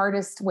 is the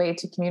hardest way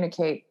to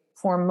communicate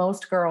for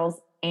most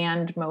girls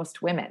and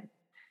most women.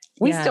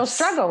 We still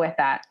struggle with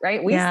that,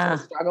 right? We Yeah.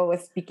 still struggle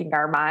with speaking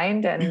our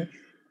mind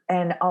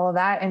and all of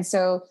that. And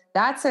so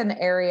that's an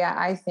area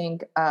I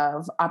think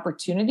of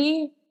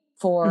opportunity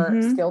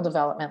for skill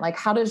development. Like,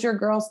 how does your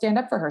girl stand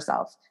up for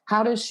herself?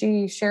 How does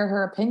she share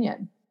her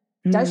opinion?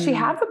 Does she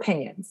have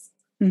opinions?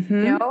 You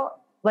know,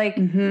 like,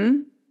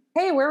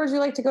 hey, where would you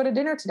like to go to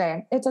dinner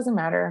today? It doesn't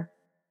matter.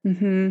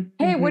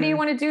 Hey, what do you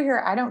want to do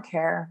here? I don't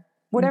care.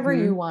 Whatever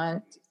you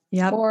want.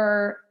 Yep.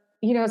 Or,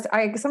 you know,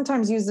 I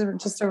sometimes use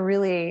just a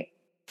really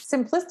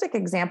simplistic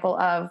example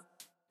of,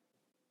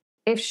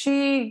 if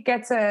she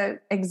gets an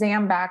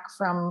exam back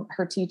from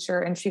her teacher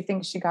and she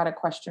thinks she got a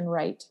question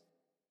right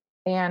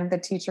and the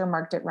teacher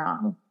marked it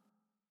wrong,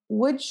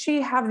 would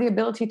she have the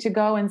ability to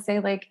go and say,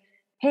 like,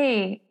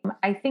 hey,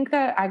 I think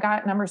that I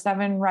got number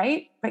 7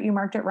 right, but you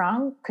marked it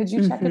wrong. Could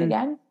you check it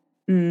again?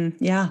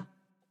 Yeah.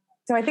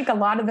 So I think a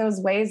lot of those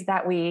ways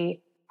that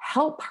we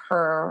help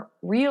her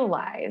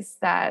realize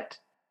that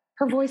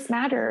her voice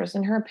matters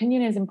and her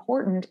opinion is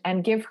important,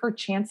 and give her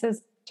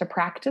chances to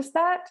practice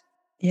that.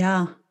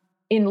 Yeah.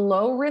 In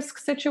low risk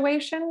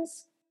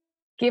situations,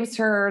 gives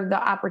her the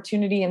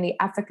opportunity and the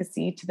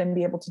efficacy to then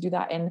be able to do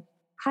that in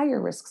higher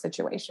risk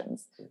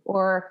situations,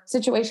 or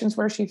situations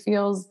where she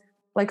feels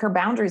like her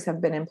boundaries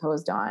have been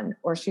imposed on,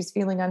 or she's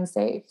feeling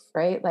unsafe,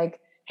 right? Like,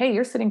 hey,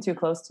 you're sitting too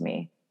close to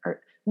me, or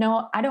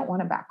no, I don't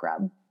want a back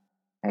rub,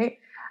 right?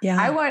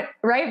 Yeah.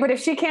 Right? But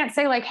if she can't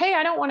say, like, hey,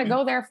 I don't want to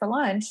go there for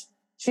lunch,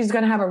 she's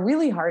going to have a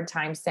really hard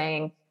time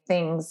saying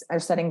things or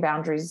setting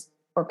boundaries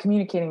or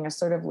communicating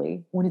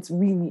assertively when it's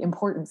really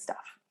important stuff.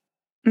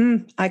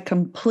 I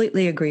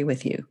completely agree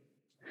with you.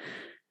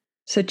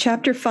 So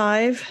chapter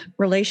 5,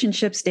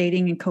 relationships,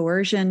 dating, and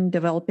coercion,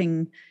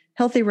 developing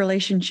healthy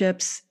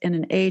relationships in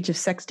an age of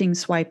sexting,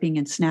 swiping,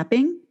 and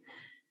snapping.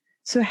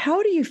 So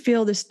how do you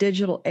feel this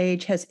digital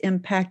age has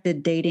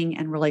impacted dating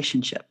and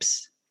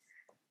relationships?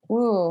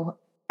 Ooh,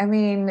 I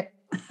mean,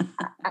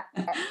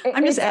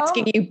 I'm just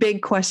asking you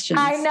big questions.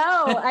 I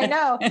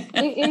know.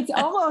 It's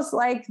almost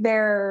like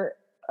there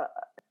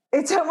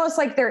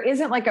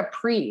isn't like a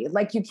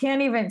like, you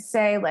can't even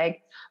say,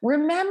 like,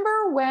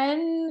 remember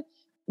when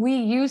we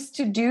used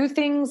to do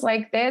things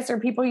like this, or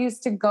people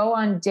used to go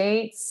on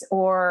dates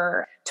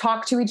or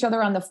talk to each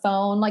other on the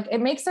phone. Like,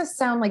 it makes us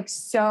sound like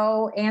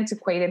so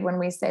antiquated when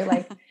we say,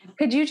 like,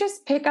 could you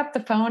just pick up the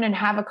phone and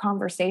have a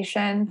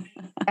conversation?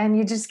 And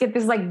you just get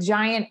this like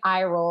giant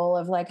eye roll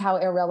of like how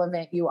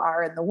irrelevant you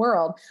are in the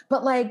world.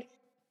 But like,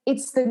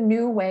 it's the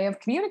new way of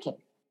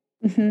communicating.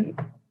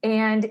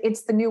 And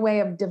it's the new way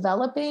of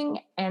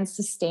developing and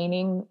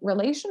sustaining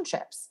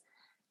relationships.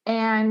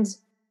 And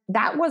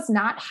that was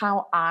not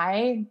how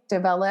I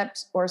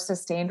developed or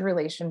sustained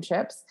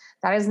relationships.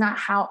 That is not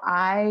how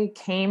I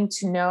came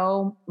to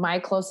know my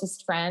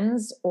closest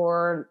friends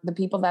or the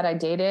people that I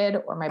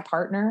dated or my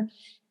partner.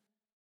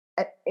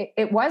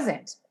 It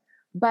wasn't.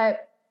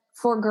 But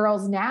for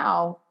girls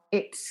now,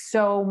 it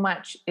so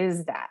much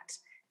is that.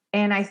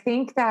 And I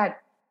think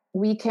that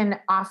we can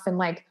often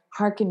like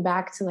harken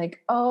back to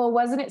like, oh,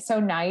 wasn't it so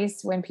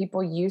nice when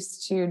people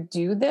used to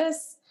do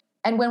this?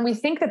 And when we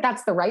think that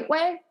that's the right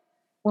way,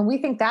 when we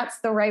think that's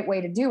the right way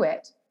to do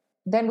it,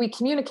 then we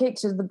communicate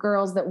to the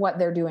girls that what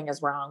they're doing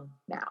is wrong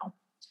now.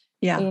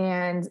 Yeah.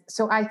 And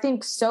so I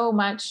think so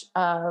much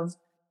of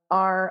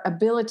our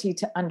ability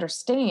to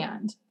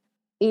understand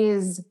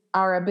is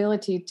our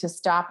ability to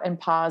stop and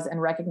pause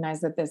and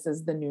recognize that this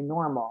is the new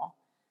normal,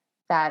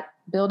 that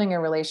building a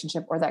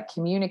relationship or that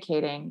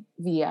communicating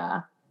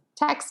via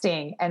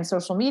texting and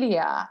social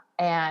media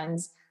and,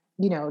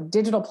 you know,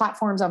 digital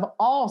platforms of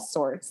all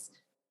sorts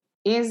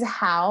is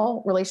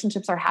how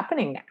relationships are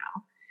happening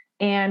now.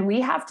 And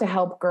we have to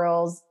help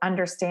girls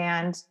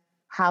understand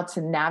how to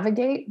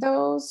navigate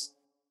those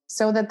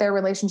so that their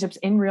relationships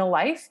in real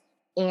life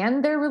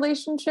and their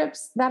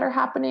relationships that are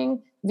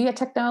happening via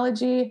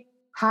technology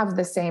have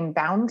the same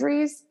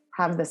boundaries,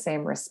 have the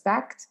same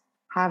respect,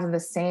 have the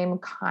same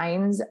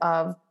kinds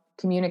of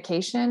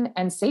communication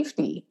and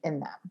safety in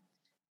them.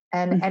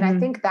 And I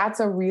think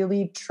that's a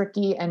really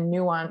tricky and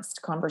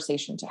nuanced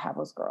conversation to have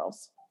with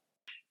girls.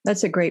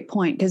 That's a great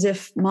point. Because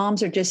if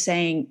moms are just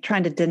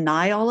trying to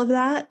deny all of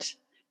that,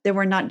 then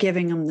we're not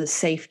giving them the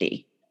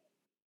safety.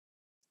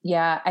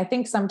 Yeah, I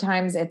think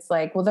sometimes it's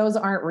like, well, those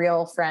aren't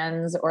real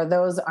friends, or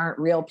those aren't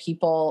real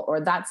people, or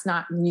that's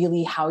not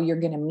really how you're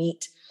going to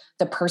meet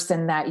the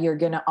person that you're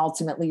going to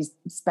ultimately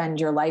spend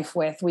your life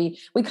with. We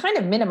kind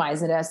of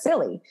minimize it as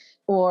silly,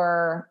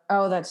 or,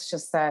 oh, that's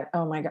just that,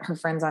 oh my God, her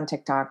friend's on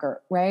TikTok,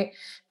 or right.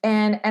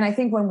 And I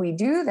think when we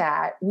do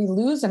that, we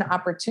lose an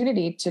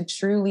opportunity to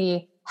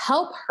truly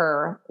help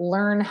her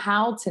learn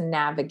how to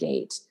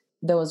navigate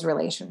those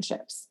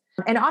relationships.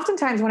 And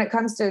oftentimes when it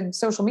comes to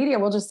social media,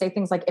 we'll just say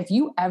things like, if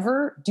you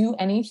ever do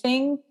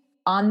anything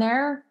on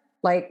there,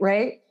 like,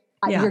 right,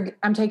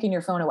 I'm taking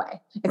your phone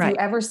away. If you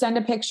ever send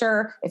a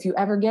picture, if you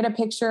ever get a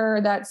picture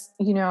that's,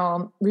 you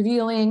know,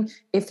 revealing,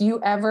 if you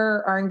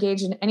ever are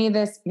engaged in any of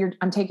this,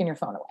 I'm taking your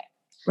phone away.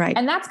 Right.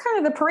 And that's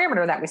kind of the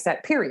parameter that we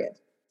set, period.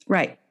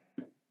 Right.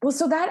 Well,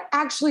 so that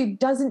actually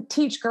doesn't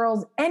teach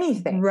girls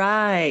anything.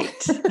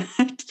 Right.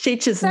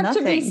 teaches except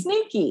nothing. to be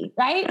sneaky,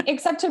 right?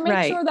 Except to make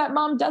Right. sure that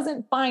mom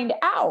doesn't find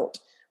out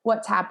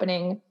what's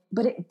happening,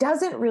 but it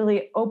doesn't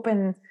really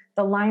open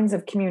the lines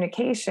of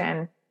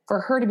communication for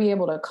her to be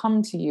able to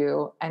come to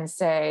you and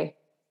say,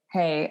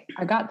 hey,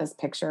 I got this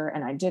picture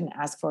and I didn't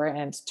ask for it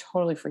and it's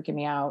totally freaking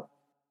me out.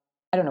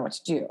 I don't know what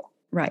to do.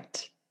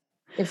 Right.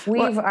 If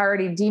we've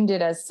already deemed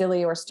it as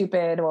silly or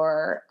stupid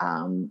or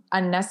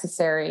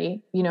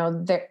unnecessary, you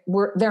know,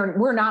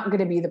 we're not going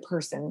to be the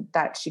person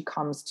that she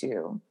comes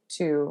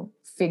to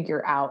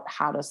figure out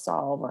how to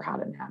solve or how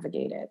to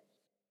navigate it.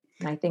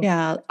 And I think,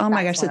 yeah. Oh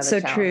my that's gosh, one it's of so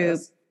the true.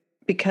 challenges.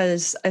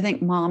 Because I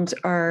think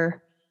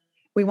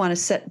we want to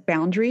set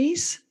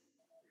boundaries,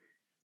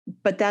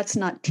 but that's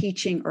not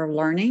teaching or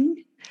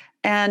learning.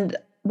 And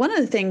one of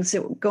the things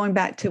that, going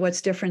back to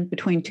what's different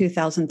between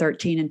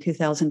 2013 and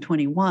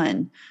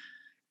 2021,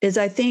 is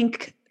I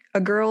think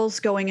a girl's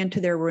going into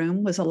their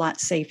room was a lot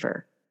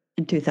safer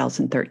in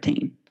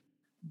 2013.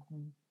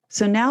 Mm-hmm.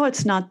 So now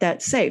it's not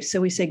that safe. So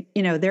we say,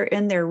 you know, they're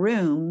in their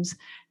rooms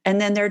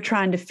and then they're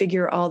trying to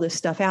figure all this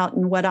stuff out.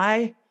 And what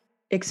I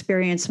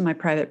experience in my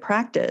private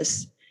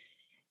practice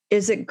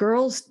is that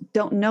girls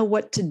don't know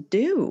what to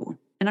do.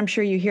 And I'm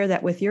sure you hear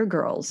that with your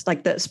girls,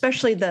 like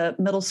especially the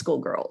middle school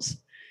girls.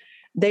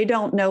 They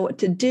don't know what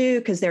to do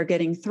because they're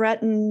getting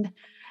threatened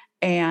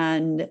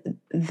and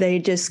they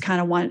just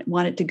kind of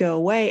want it to go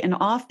away. And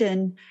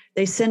often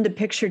they send a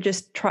picture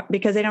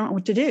because they don't know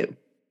what to do.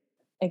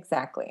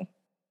 Exactly.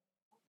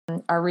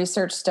 Our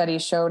research study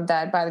showed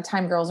that by the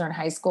time girls are in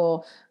high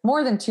school,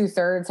 more than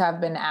 2/3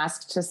 have been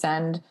asked to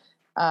send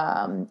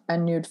a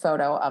nude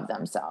photo of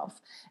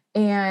themselves.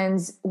 And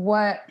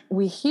what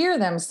we hear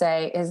them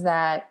say is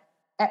that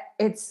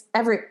it's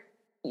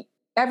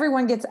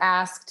everyone gets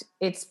asked.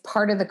 It's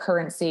part of the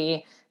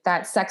currency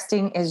that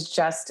sexting is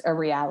just a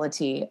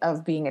reality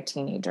of being a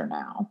teenager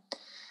now.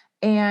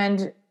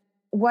 And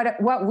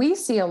what we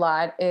see a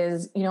lot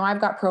is, you know, I've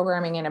got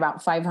programming in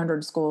about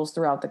 500 schools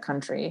throughout the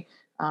country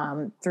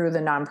through the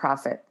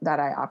nonprofit that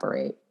I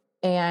operate.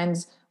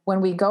 And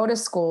when we go to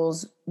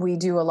schools, we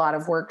do a lot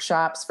of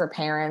workshops for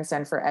parents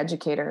and for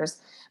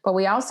educators. But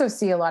we also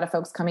see a lot of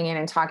folks coming in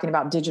and talking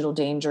about digital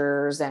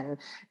dangers. And,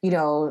 you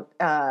know,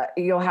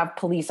 you'll have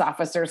police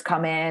officers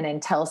come in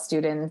and tell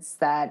students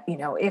that, you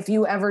know, if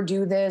you ever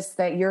do this,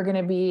 that you're going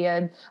to be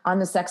on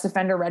the sex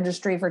offender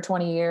registry for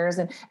 20 years.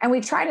 And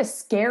we try to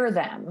scare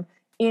them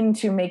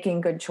into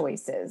making good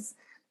choices,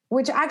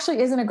 which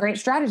actually isn't a great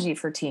strategy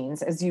for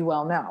teens, as you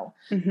well know.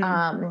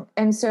 Mm-hmm.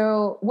 And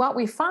so what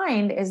we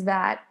find is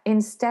that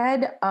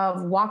instead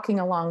of walking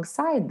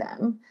alongside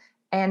them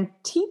and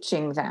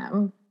teaching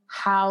them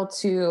how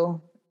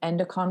to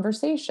end a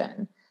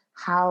conversation,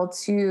 how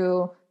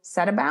to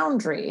set a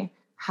boundary,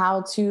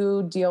 how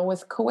to deal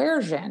with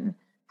coercion,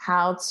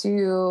 how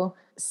to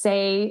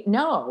say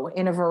no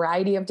in a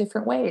variety of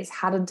different ways,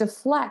 how to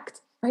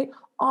deflect, right?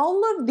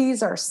 All of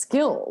these are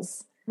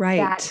skills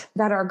that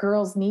our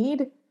girls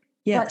need.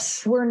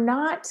 Yes. But we're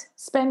not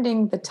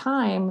spending the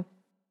time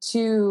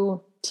to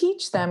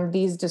teach them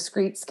these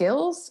discrete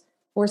skills.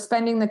 We're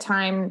spending the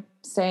time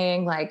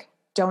saying, like,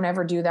 don't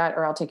ever do that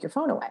or I'll take your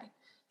phone away.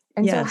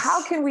 And so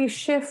how can we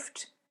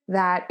shift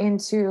that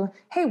into,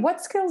 hey,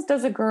 what skills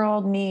does a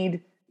girl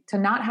need to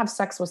not have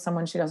sex with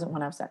someone she doesn't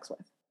want to have sex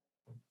with?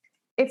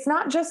 It's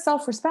not just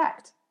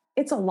self-respect.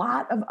 It's a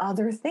lot of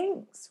other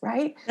things,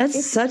 right?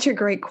 That's such a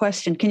great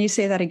question. Can you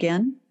say that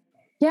again?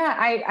 Yeah,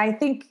 I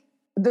think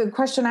the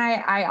question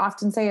I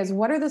often say is,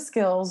 what are the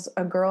skills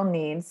a girl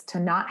needs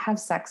to not have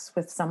sex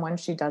with someone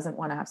she doesn't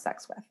want to have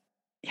sex with?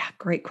 Yeah,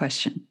 great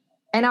question.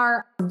 And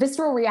our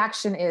visceral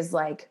reaction is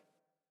like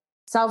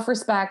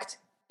self-respect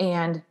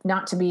and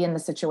not to be in the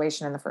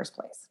situation in the first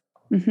place.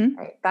 Mm-hmm.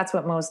 Right? That's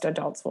what most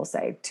adults will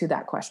say to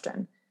that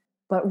question.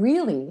 But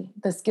really,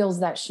 the skills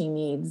that she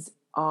needs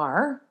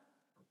are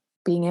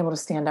being able to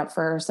stand up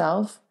for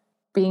herself,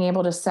 being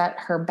able to set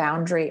her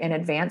boundary in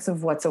advance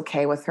of what's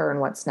okay with her and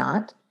what's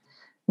not,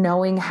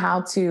 knowing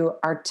how to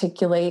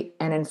articulate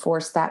and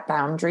enforce that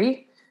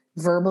boundary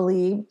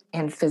verbally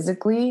and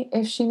physically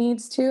if she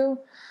needs to,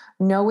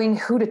 knowing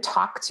who to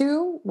talk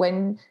to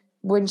when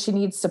she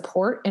needs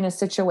support in a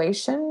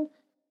situation,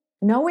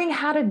 knowing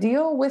how to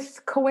deal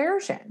with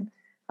coercion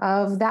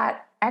of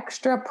that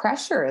extra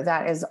pressure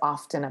that is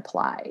often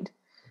applied,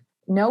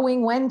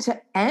 knowing when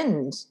to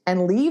end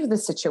and leave the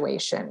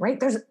situation, right?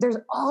 There's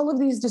all of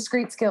these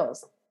discrete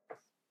skills.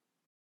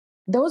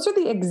 Those are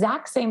the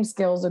exact same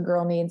skills a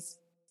girl needs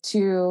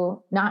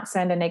to not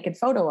send a naked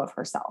photo of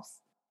herself.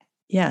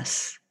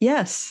 Yes.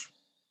 Yes.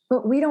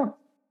 But we don't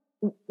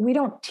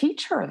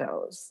teach her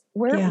those.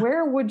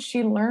 Where would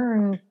she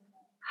learn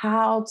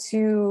how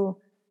to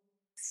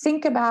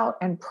think about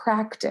and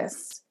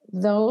practice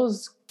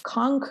those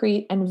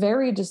concrete and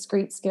very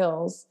discrete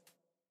skills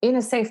in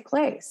a safe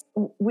place?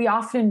 We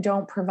often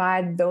don't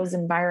provide those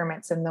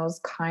environments and those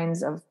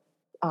kinds of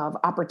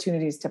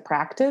opportunities to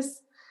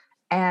practice.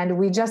 And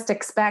we just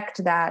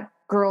expect that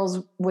girls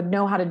would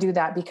know how to do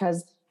that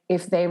because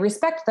if they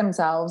respect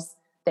themselves,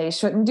 they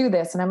shouldn't do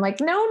this. And I'm like,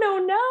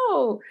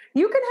 no.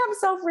 You can have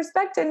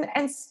self-respect and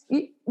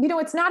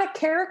it's not a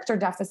character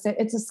deficit.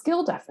 It's a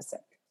skill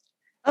deficit.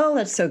 Oh,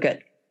 that's so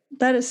good.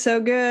 That is so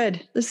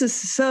good. This is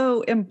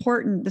so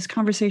important. This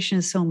conversation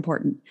is so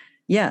important.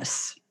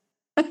 Yes.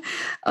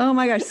 Oh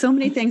my gosh. So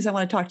many things I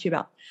want to talk to you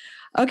about.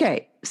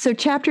 Okay. So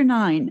chapter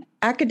 9,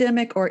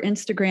 academic or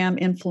Instagram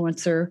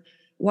influencer,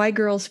 why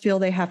girls feel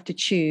they have to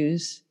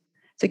choose.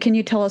 So can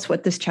you tell us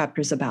what this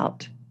chapter is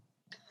about?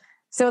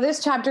 So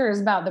this chapter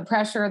is about the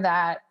pressure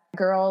that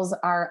girls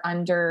are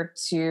under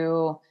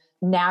to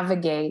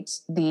navigate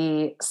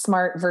the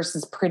smart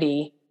versus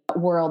pretty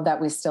world that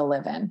we still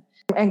live in.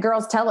 And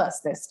girls tell us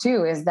this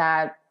too, is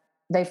that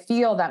they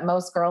feel that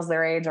most girls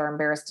their age are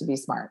embarrassed to be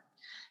smart.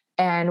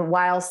 And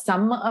while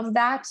some of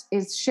that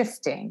is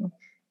shifting,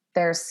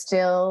 there's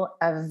still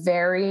a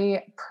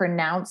very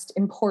pronounced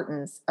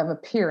importance of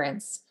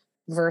appearance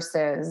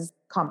versus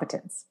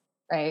competence,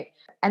 right?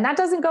 And that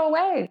doesn't go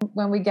away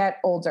when we get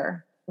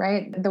older,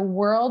 right? The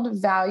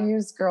world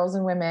values girls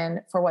and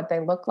women for what they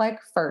look like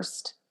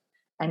first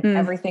and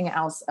everything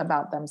else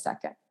about them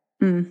second.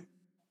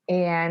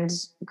 And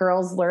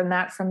girls learn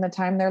that from the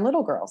time they're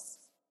little girls,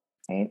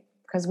 right?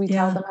 Because we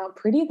tell them how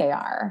pretty they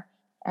are.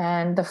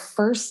 And the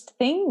first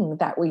thing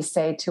that we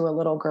say to a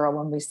little girl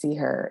when we see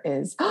her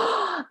is,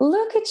 oh,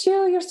 look at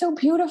you. You're so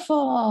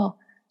beautiful.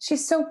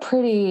 She's so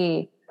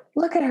pretty.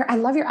 Look at her. I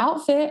love your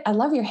outfit. I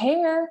love your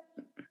hair.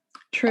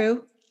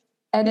 True.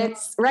 And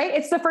it's right.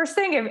 It's the first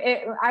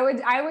thing.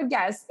 I would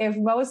guess if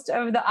most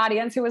of the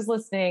audience who was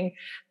listening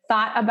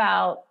thought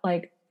about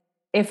like,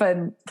 if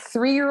a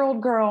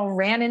 3-year-old girl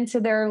ran into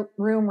their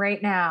room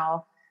right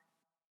now,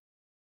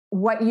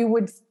 what you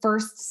would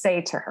first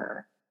say to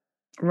her.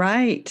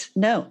 Right.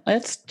 No,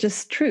 that's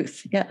just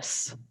truth.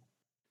 Yes.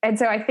 And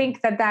so I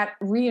think that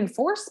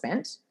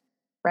reinforcement,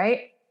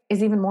 right,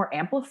 is even more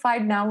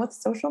amplified now with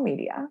social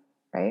media,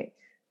 right?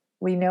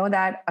 We know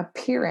that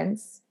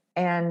appearance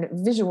and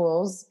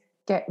visuals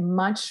get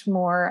much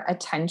more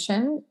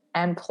attention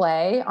and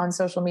play on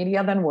social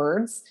media than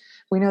words.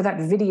 We know that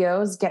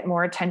videos get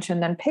more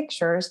attention than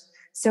pictures.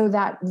 So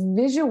that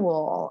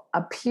visual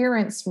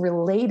appearance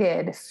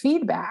related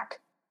feedback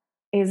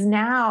is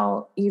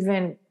now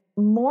even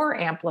more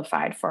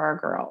amplified for our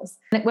girls.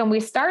 When we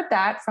start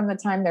that from the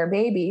time they're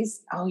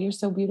babies, oh, you're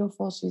so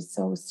beautiful. She's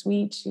so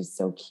sweet. She's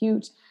so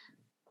cute.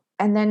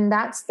 And then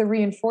that's the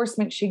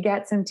reinforcement she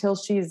gets until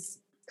she's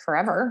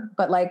forever.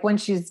 But like when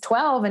she's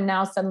 12 and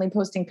now suddenly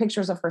posting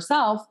pictures of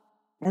herself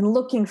and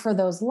looking for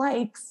those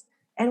likes.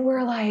 And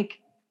we're like,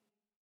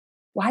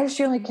 why does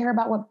she only care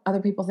about what other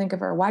people think of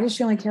her? Why does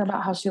she only care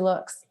about how she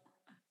looks?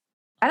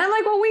 And I'm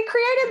like, well, we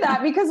created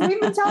that because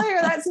we've been telling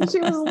her that since she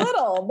was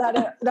little,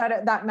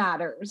 that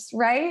matters,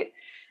 right?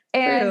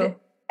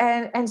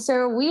 And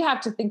so we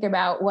have to think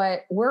about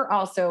what we're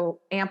also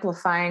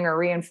amplifying or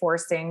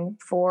reinforcing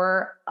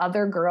for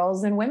other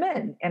girls and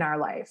women in our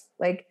life.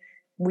 Like,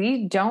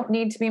 we don't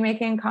need to be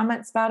making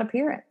comments about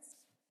appearance.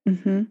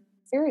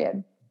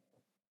 Period.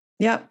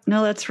 Yep.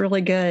 No, that's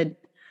really good.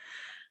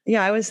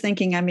 Yeah, I was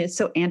thinking, I mean, it's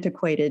so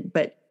antiquated,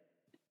 but,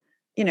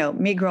 you know,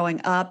 me growing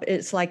up,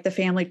 it's like the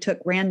family took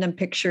random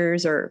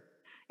pictures or,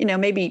 you know,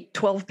 maybe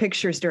 12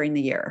 pictures during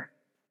the year.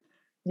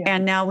 Yeah.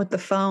 And now with the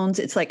phones,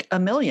 it's like a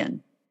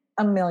million.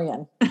 I'm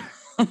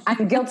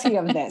guilty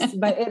of this,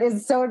 but it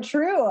is so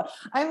true.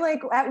 I'm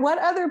like, at what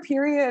other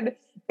period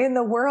in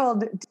the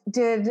world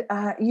did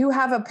you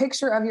have a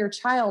picture of your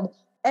child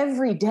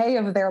every day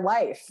of their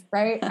life,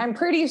 right? I'm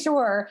pretty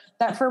sure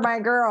that for my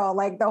girl,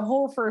 like the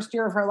whole first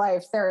year of her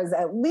life, there is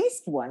at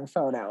least one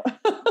photo.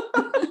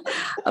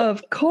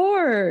 Of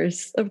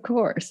course.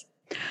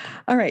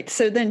 All right.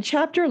 So then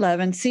chapter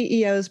 11,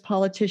 CEOs,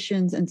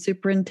 politicians, and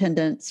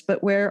superintendents,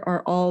 but where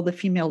are all the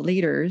female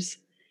leaders?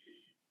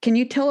 Can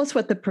you tell us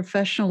what the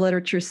professional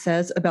literature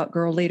says about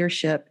girl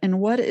leadership and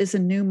what is a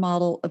new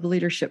model of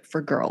leadership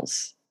for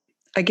girls?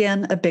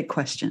 Again, a big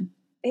question.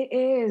 It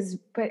is,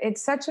 but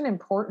it's such an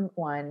important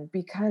one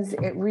because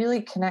it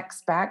really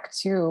connects back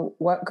to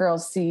what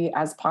girls see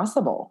as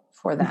possible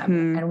for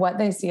them and what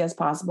they see as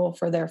possible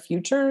for their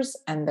futures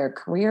and their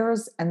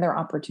careers and their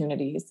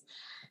opportunities.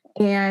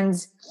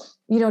 And,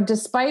 you know,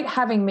 despite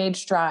having made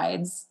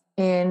strides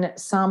in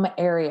some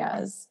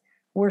areas,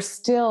 we're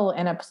still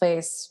in a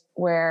place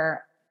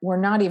where we're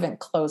not even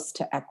close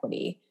to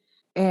equity.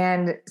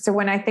 And so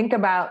when I think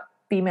about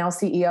female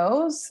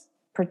CEOs,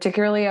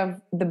 particularly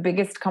of the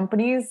biggest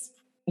companies,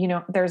 you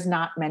know, there's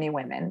not many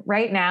women.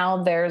 Right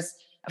now, there's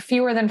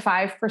fewer than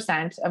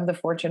 5% of the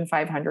Fortune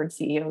 500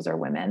 CEOs are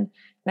women.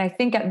 And I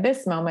think at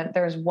this moment,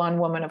 there's one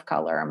woman of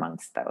color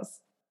amongst those.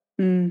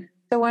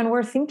 So when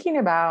we're thinking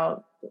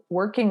about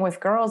working with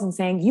girls and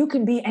saying, you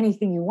can be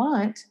anything you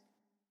want,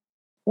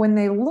 when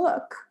they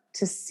look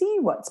to see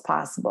what's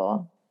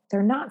possible,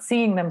 they're not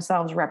seeing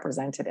themselves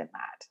represented in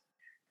that.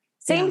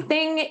 Same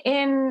thing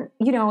in,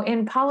 you know,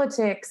 in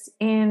politics,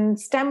 in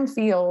STEM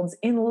fields,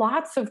 in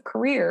lots of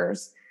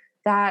careers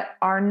that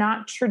are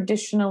not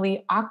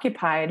traditionally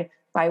occupied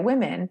by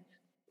women.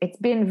 It's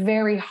been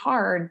very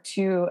hard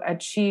to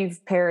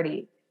achieve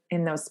parity.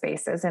 in those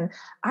spaces. And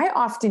I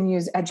often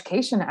use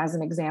education as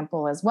an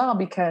example as well,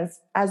 because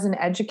as an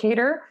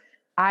educator,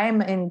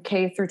 I'm in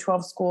K through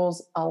 12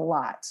 schools a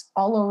lot,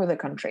 all over the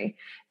country.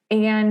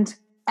 And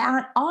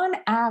on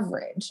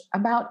average,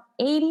 about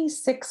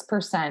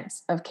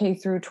 86% of K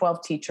through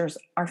 12 teachers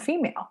are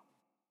female.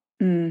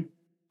 Mm.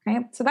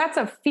 Okay? So that's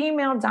a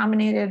female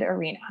dominated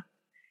arena.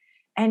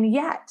 And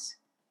yet,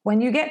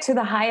 when you get to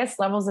the highest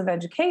levels of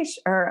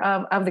education or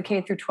of the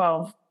K through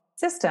 12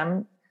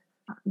 system,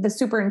 the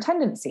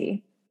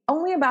superintendency,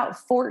 only about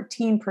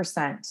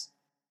 14%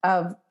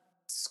 of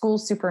school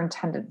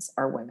superintendents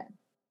are women.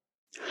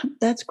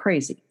 That's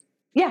crazy.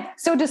 Yeah.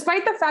 So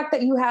despite the fact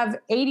that you have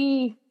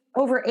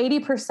over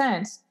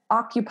 80%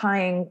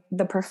 occupying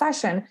the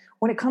profession,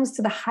 when it comes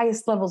to the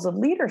highest levels of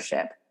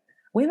leadership,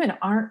 women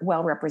aren't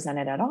well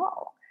represented at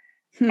all.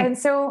 And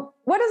so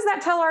what does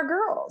that tell our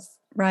girls?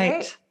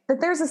 Right. That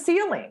there's a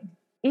ceiling,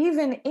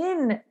 even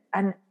in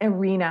an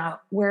arena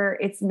where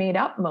it's made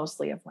up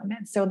mostly of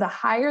women. So the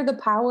higher the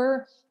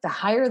power, the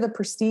higher the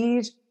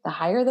prestige, the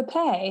higher the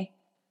pay,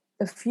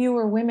 the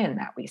fewer women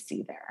that we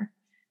see there.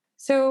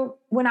 So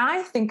when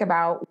I think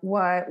about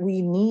what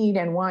we need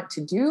and want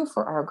to do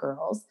for our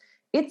girls,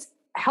 it's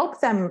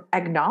help them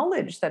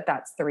acknowledge that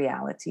that's the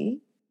reality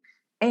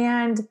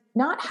and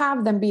not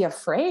have them be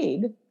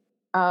afraid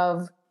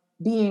of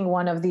being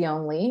one of the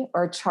only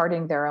or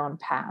charting their own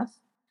path,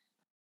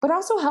 but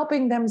also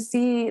helping them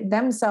see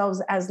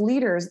themselves as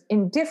leaders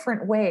in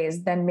different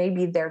ways than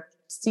maybe they're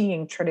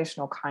seeing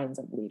traditional kinds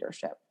of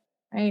leadership,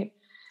 right?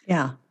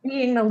 Yeah.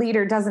 Being a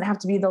leader doesn't have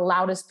to be the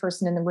loudest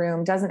person in the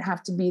room, doesn't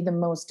have to be the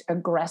most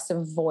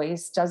aggressive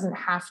voice, doesn't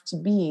have to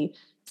be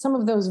some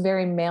of those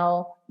very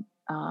male,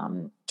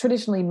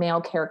 traditionally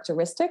male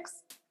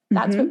characteristics.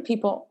 That's what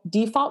people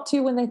default to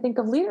when they think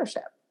of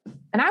leadership.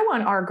 And I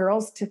want our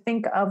girls to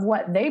think of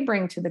what they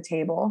bring to the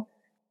table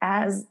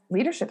as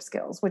leadership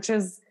skills, which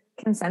is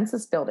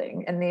consensus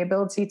building and the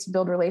ability to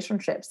build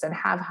relationships and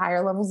have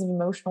higher levels of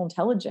emotional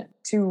intelligence,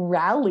 to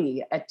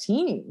rally a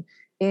team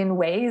in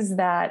ways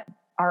that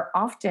are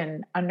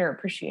often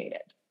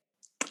underappreciated.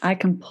 I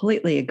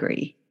completely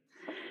agree.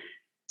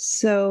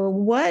 So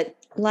what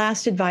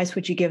last advice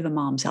would you give the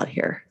moms out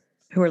here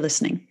who are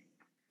listening?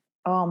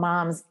 Oh,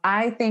 moms,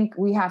 I think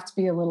we have to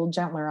be a little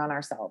gentler on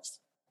ourselves.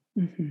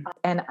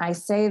 And I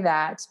say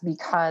that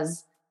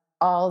because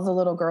all the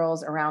little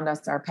girls around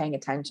us are paying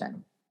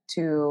attention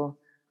to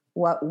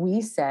what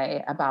we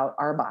say about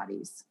our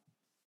bodies.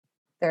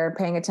 They're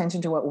paying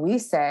attention to what we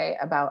say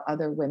about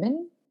other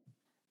women.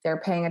 They're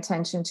paying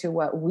attention to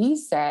what we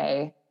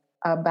say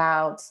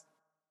about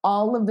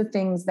all of the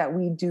things that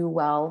we do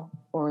well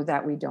or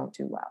that we don't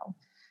do well.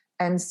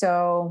 And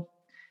so,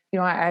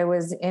 I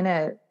was in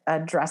a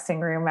dressing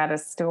room at a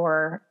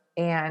store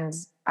and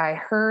I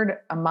heard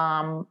a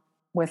mom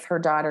with her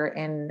daughter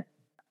in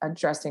a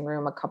dressing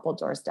room a couple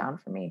doors down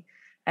from me,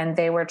 and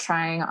they were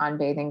trying on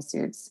bathing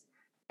suits.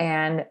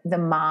 And the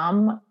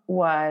mom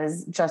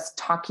was just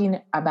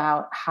talking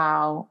about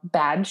how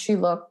bad she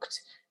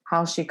looked,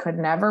 how she could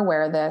never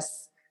wear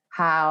this,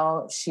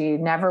 how she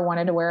never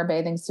wanted to wear a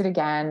bathing suit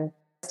again.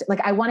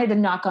 Like, I wanted to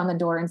knock on the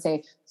door and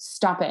say,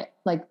 stop it.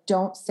 Like,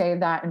 don't say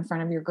that in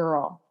front of your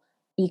girl.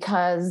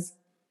 Because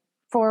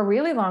for a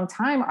really long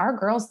time, our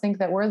girls think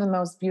that we're the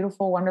most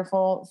beautiful,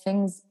 wonderful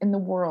things in the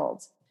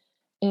world.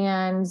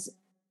 And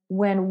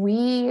when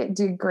we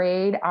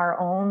degrade our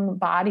own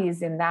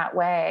bodies in that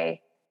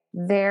way,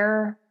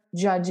 they're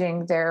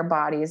judging their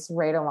bodies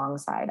right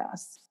alongside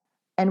us.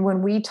 And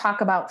when we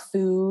talk about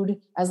food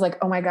as like,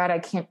 oh my God, I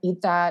can't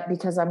eat that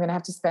because I'm going to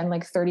have to spend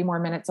like 30 more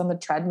minutes on the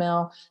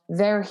treadmill,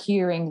 they're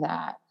hearing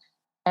that.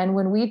 And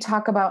when we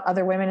talk about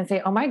other women and say,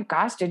 oh my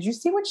gosh, did you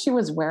see what she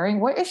was wearing?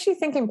 What is she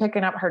thinking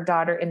picking up her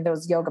daughter in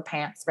those yoga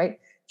pants, right?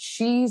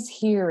 She's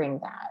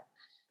hearing that.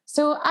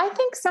 So I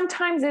think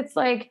sometimes it's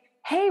like,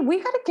 hey, we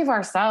got to give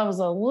ourselves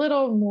a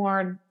little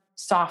more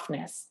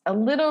softness, a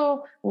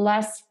little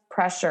less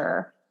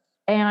pressure,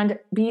 and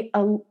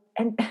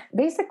and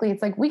basically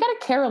it's like we got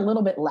to care a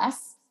little bit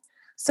less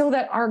so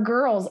that our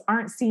girls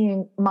aren't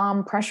seeing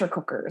mom pressure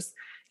cookers.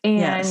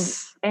 And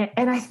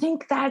I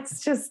think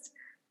that's just,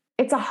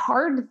 it's a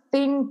hard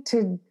thing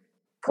to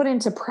put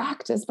into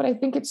practice, but I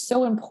think it's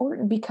so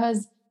important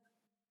because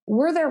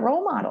we're their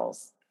role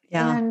models.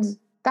 Yeah. And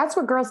that's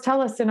what girls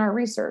tell us in our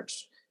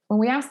research. When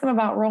we ask them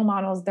about role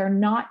models, they're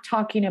not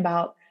talking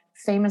about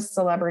famous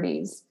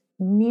celebrities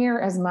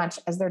near as much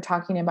as they're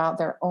talking about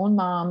their own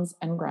moms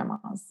and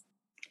grandmas.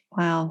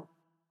 Wow.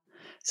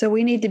 So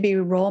we need to be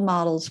role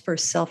models for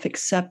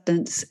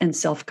self-acceptance and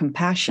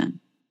self-compassion.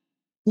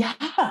 Yeah.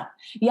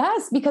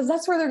 Yes, because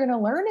that's where they're going to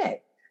learn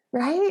it,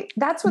 right?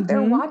 That's what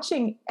they're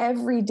watching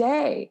every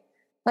day.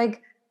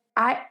 Like,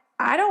 I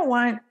don't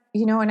want,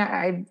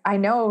 and I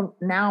know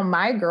now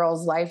my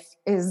girl's life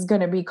is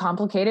going to be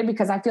complicated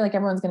because I feel like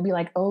everyone's going to be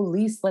like, oh,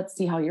 Lise, let's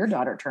see how your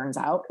daughter turns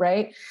out.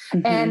 Right.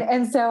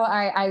 And so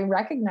I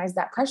recognize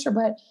that pressure,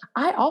 but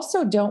I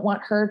also don't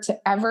want her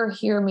to ever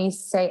hear me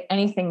say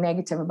anything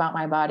negative about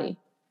my body.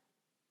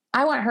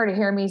 I want her to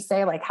hear me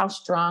say like how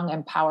strong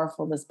and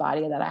powerful this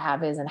body that I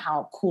have is and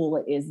how cool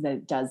it is that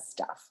it does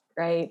stuff.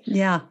 Right.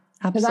 Yeah,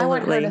 absolutely. Because I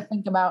want her to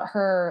think about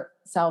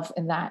herself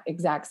in that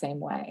exact same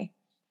way.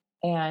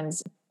 And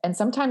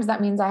sometimes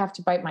that means I have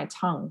to bite my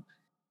tongue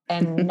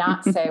and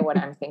not say what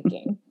I'm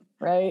thinking.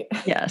 Right.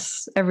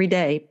 Yes. Every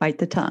day, bite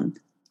the tongue.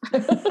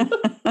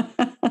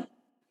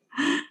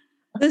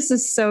 This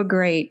is so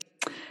great.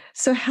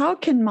 So how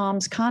can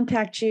moms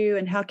contact you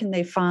and how can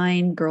they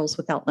find Girls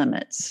Without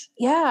Limits?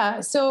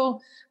 Yeah.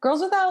 So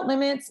Girls Without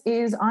Limits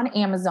is on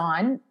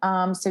Amazon.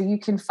 So you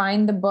can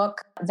find the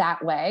book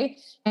that way.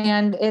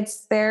 And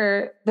it's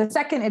there. The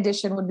second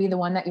edition would be the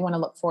one that you want to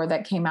look for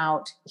that came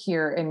out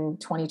here in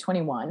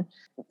 2021.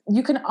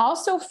 You can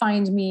also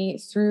find me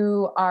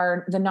through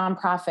the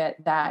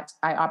nonprofit that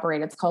I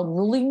operate. It's called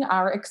Ruling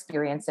Our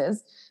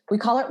Experiences. We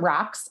call it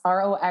ROX,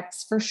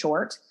 ROX for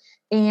short.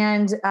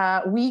 And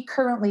we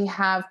currently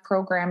have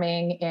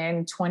programming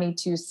in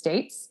 22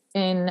 states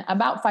in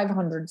about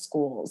 500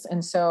 schools.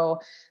 And so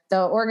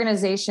the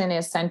organization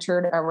is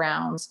centered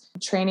around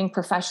training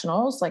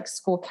professionals like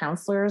school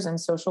counselors and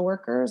social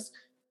workers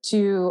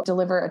to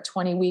deliver a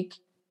 20-week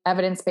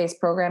evidence-based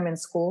program in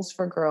schools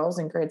for girls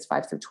in grades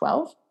 5 through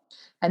 12.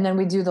 And then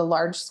we do the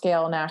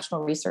large-scale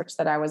national research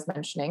that I was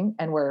mentioning,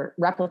 and we're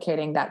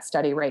replicating that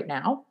study right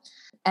now.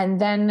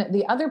 And then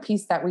the other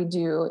piece that we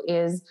do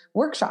is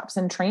workshops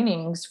and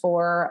trainings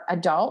for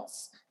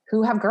adults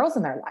who have girls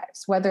in their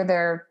lives, whether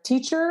they're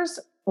teachers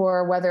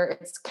or whether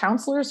it's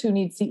counselors who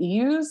need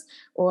CEUs,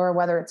 or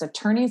whether it's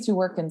attorneys who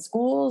work in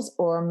schools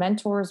or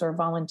mentors or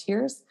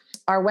volunteers.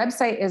 Our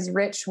website is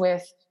rich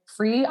with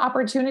free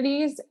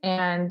opportunities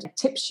and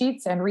tip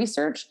sheets and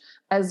research,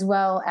 as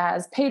well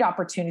as paid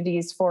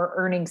opportunities for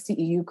earning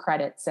CEU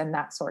credits and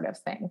that sort of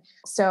thing.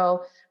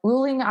 So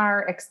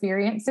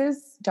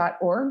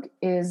rulingOurExperiences.org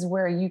is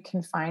where you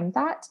can find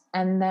that.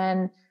 And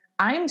then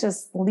I'm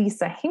just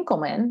Lisa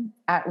Hinkleman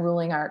at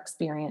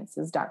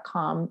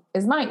rulingOurExperiences.com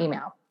is my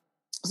email.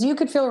 So you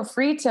could feel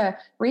free to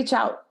reach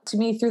out to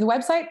me through the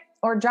website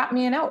or drop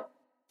me a note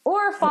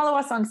or follow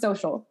us on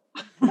social.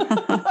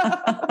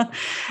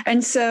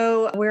 And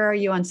so where are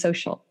you on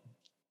social?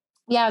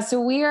 Yeah,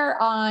 so we are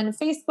on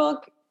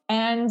Facebook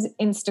and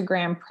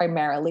Instagram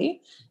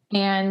primarily.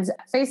 And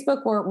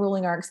Facebook, we're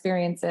Ruling Our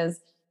Experiences.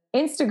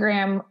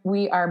 Instagram,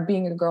 we are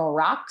Being a Girl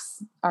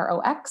Rocks,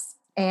 ROX.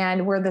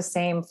 And we're the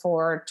same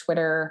for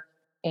Twitter.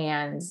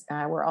 And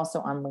we're also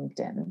on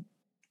LinkedIn.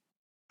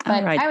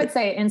 But I would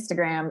say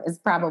Instagram is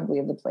probably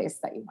the place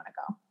that you want to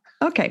go.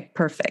 Okay,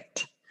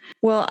 perfect.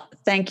 Well,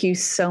 thank you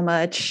so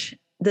much.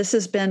 This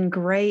has been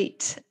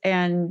great.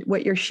 And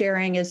what you're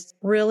sharing is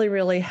really,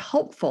 really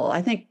helpful.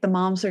 I think the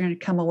moms are going to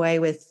come away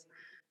with,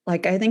 I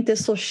think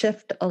this will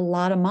shift a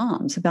lot of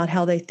moms about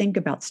how they think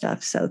about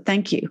stuff. So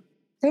thank you.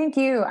 Thank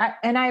you.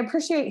 And I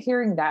appreciate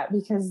hearing that,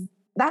 because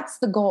that's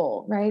the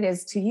goal, right?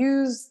 Is to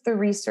use the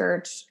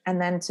research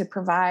and then to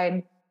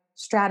provide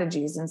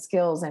strategies and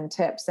skills and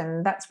tips.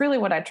 And that's really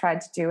what I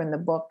tried to do in the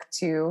book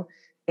too,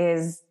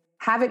 is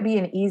have it be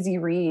an easy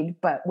read,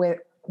 but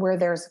where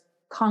there's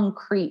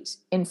concrete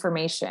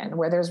information,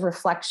 where there's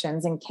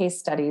reflections and case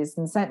studies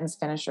and sentence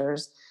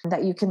finishers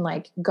that you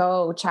can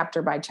go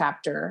chapter by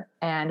chapter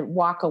and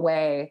walk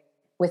away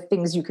with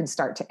things you can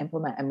start to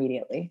implement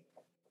immediately.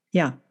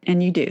 Yeah.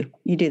 And you do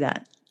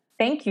that.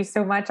 Thank you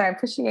so much. I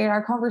appreciate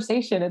our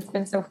conversation. It's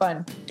been so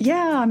fun.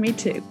 Yeah, me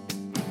too.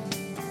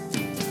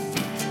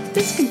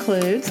 This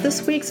concludes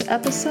this week's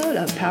episode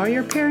of Power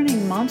Your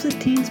Parenting Moms with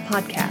Teens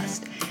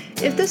podcast.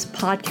 If this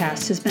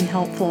podcast has been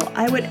helpful,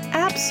 I would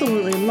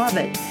absolutely love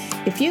it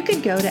if you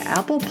could go to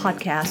Apple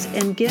Podcasts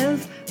and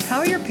give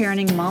Power Your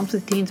Parenting Moms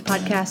with Teens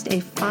podcast a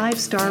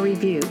 5-star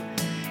review.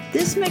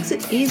 This makes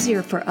it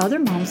easier for other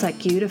moms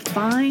like you to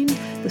find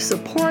the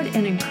support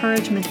and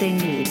encouragement they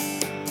need.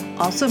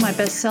 Also, my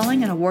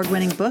best-selling and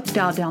award-winning book,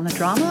 Dial Down the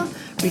Drama,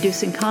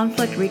 Reducing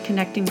Conflict,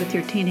 Reconnecting with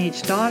Your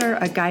Teenage Daughter,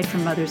 A Guide for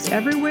Mothers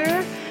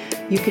Everywhere.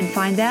 You can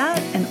find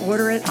that and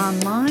order it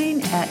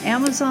online at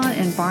Amazon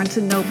and Barnes &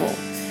 Noble.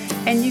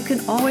 And you can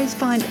always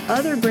find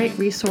other great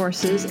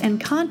resources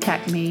and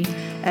contact me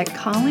at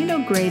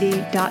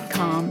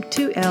ColleenO'Grady.com,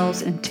 2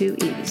 L's and 2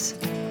 E's.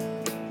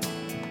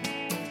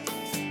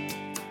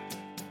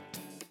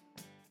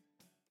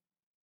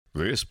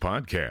 This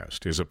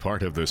podcast is a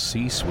part of the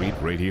C-Suite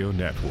Radio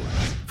Network.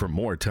 For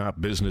more top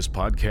business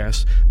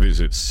podcasts,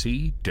 visit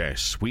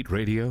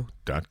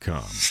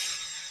c-suiteradio.com.